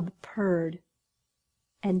the cub purred,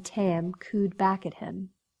 and Tam cooed back at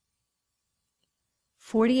him.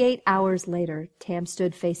 48 hours later, Tam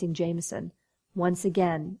stood facing Jameson, once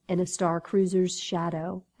again in a Star Cruiser's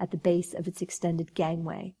shadow at the base of its extended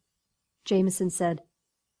gangway. Jameson said,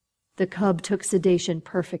 "The cub took sedation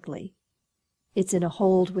perfectly. It's in a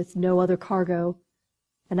hold with no other cargo,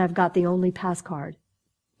 and I've got the only pass card.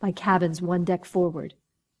 My cabin's 1 deck forward.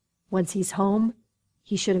 Once he's home,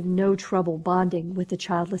 he should have no trouble bonding with the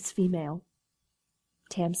childless female."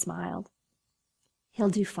 Tam smiled. "He'll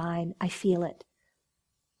do fine. I feel it.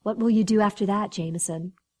 What will you do after that,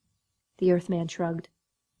 Jameson?" The Earthman shrugged.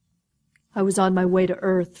 "I was on my way to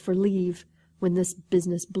Earth for leave when this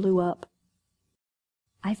business blew up."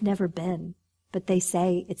 "I've never been, but they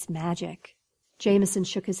say it's magic." Jameson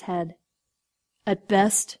shook his head. "At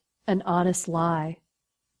best, an honest lie.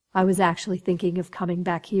 I was actually thinking of coming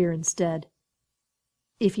back here instead.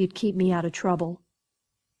 If you'd keep me out of trouble.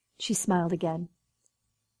 She smiled again.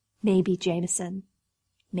 Maybe, Jameson.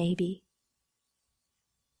 Maybe.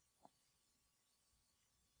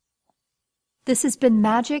 This has been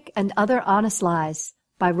Magic and Other Honest Lies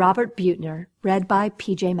by Robert Buettner, read by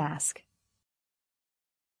P.J. Mask.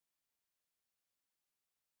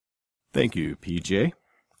 Thank you, PJ.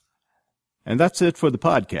 And that's it for the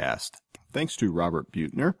podcast. Thanks to Robert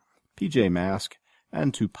Buettner, PJ Mask,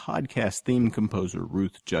 and to podcast theme composer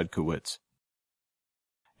Ruth Judkowitz.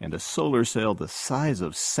 And a solar sail the size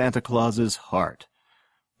of Santa Claus's heart,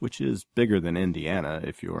 which is bigger than Indiana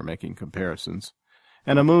if you're making comparisons.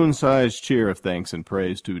 And a moon-sized cheer of thanks and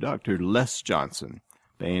praise to Dr. Les Johnson,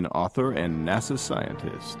 Baen author and NASA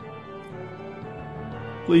scientist.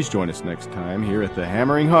 Please join us next time here at the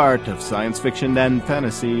hammering heart of science fiction and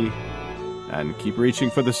fantasy, and keep reaching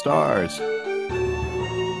for the stars.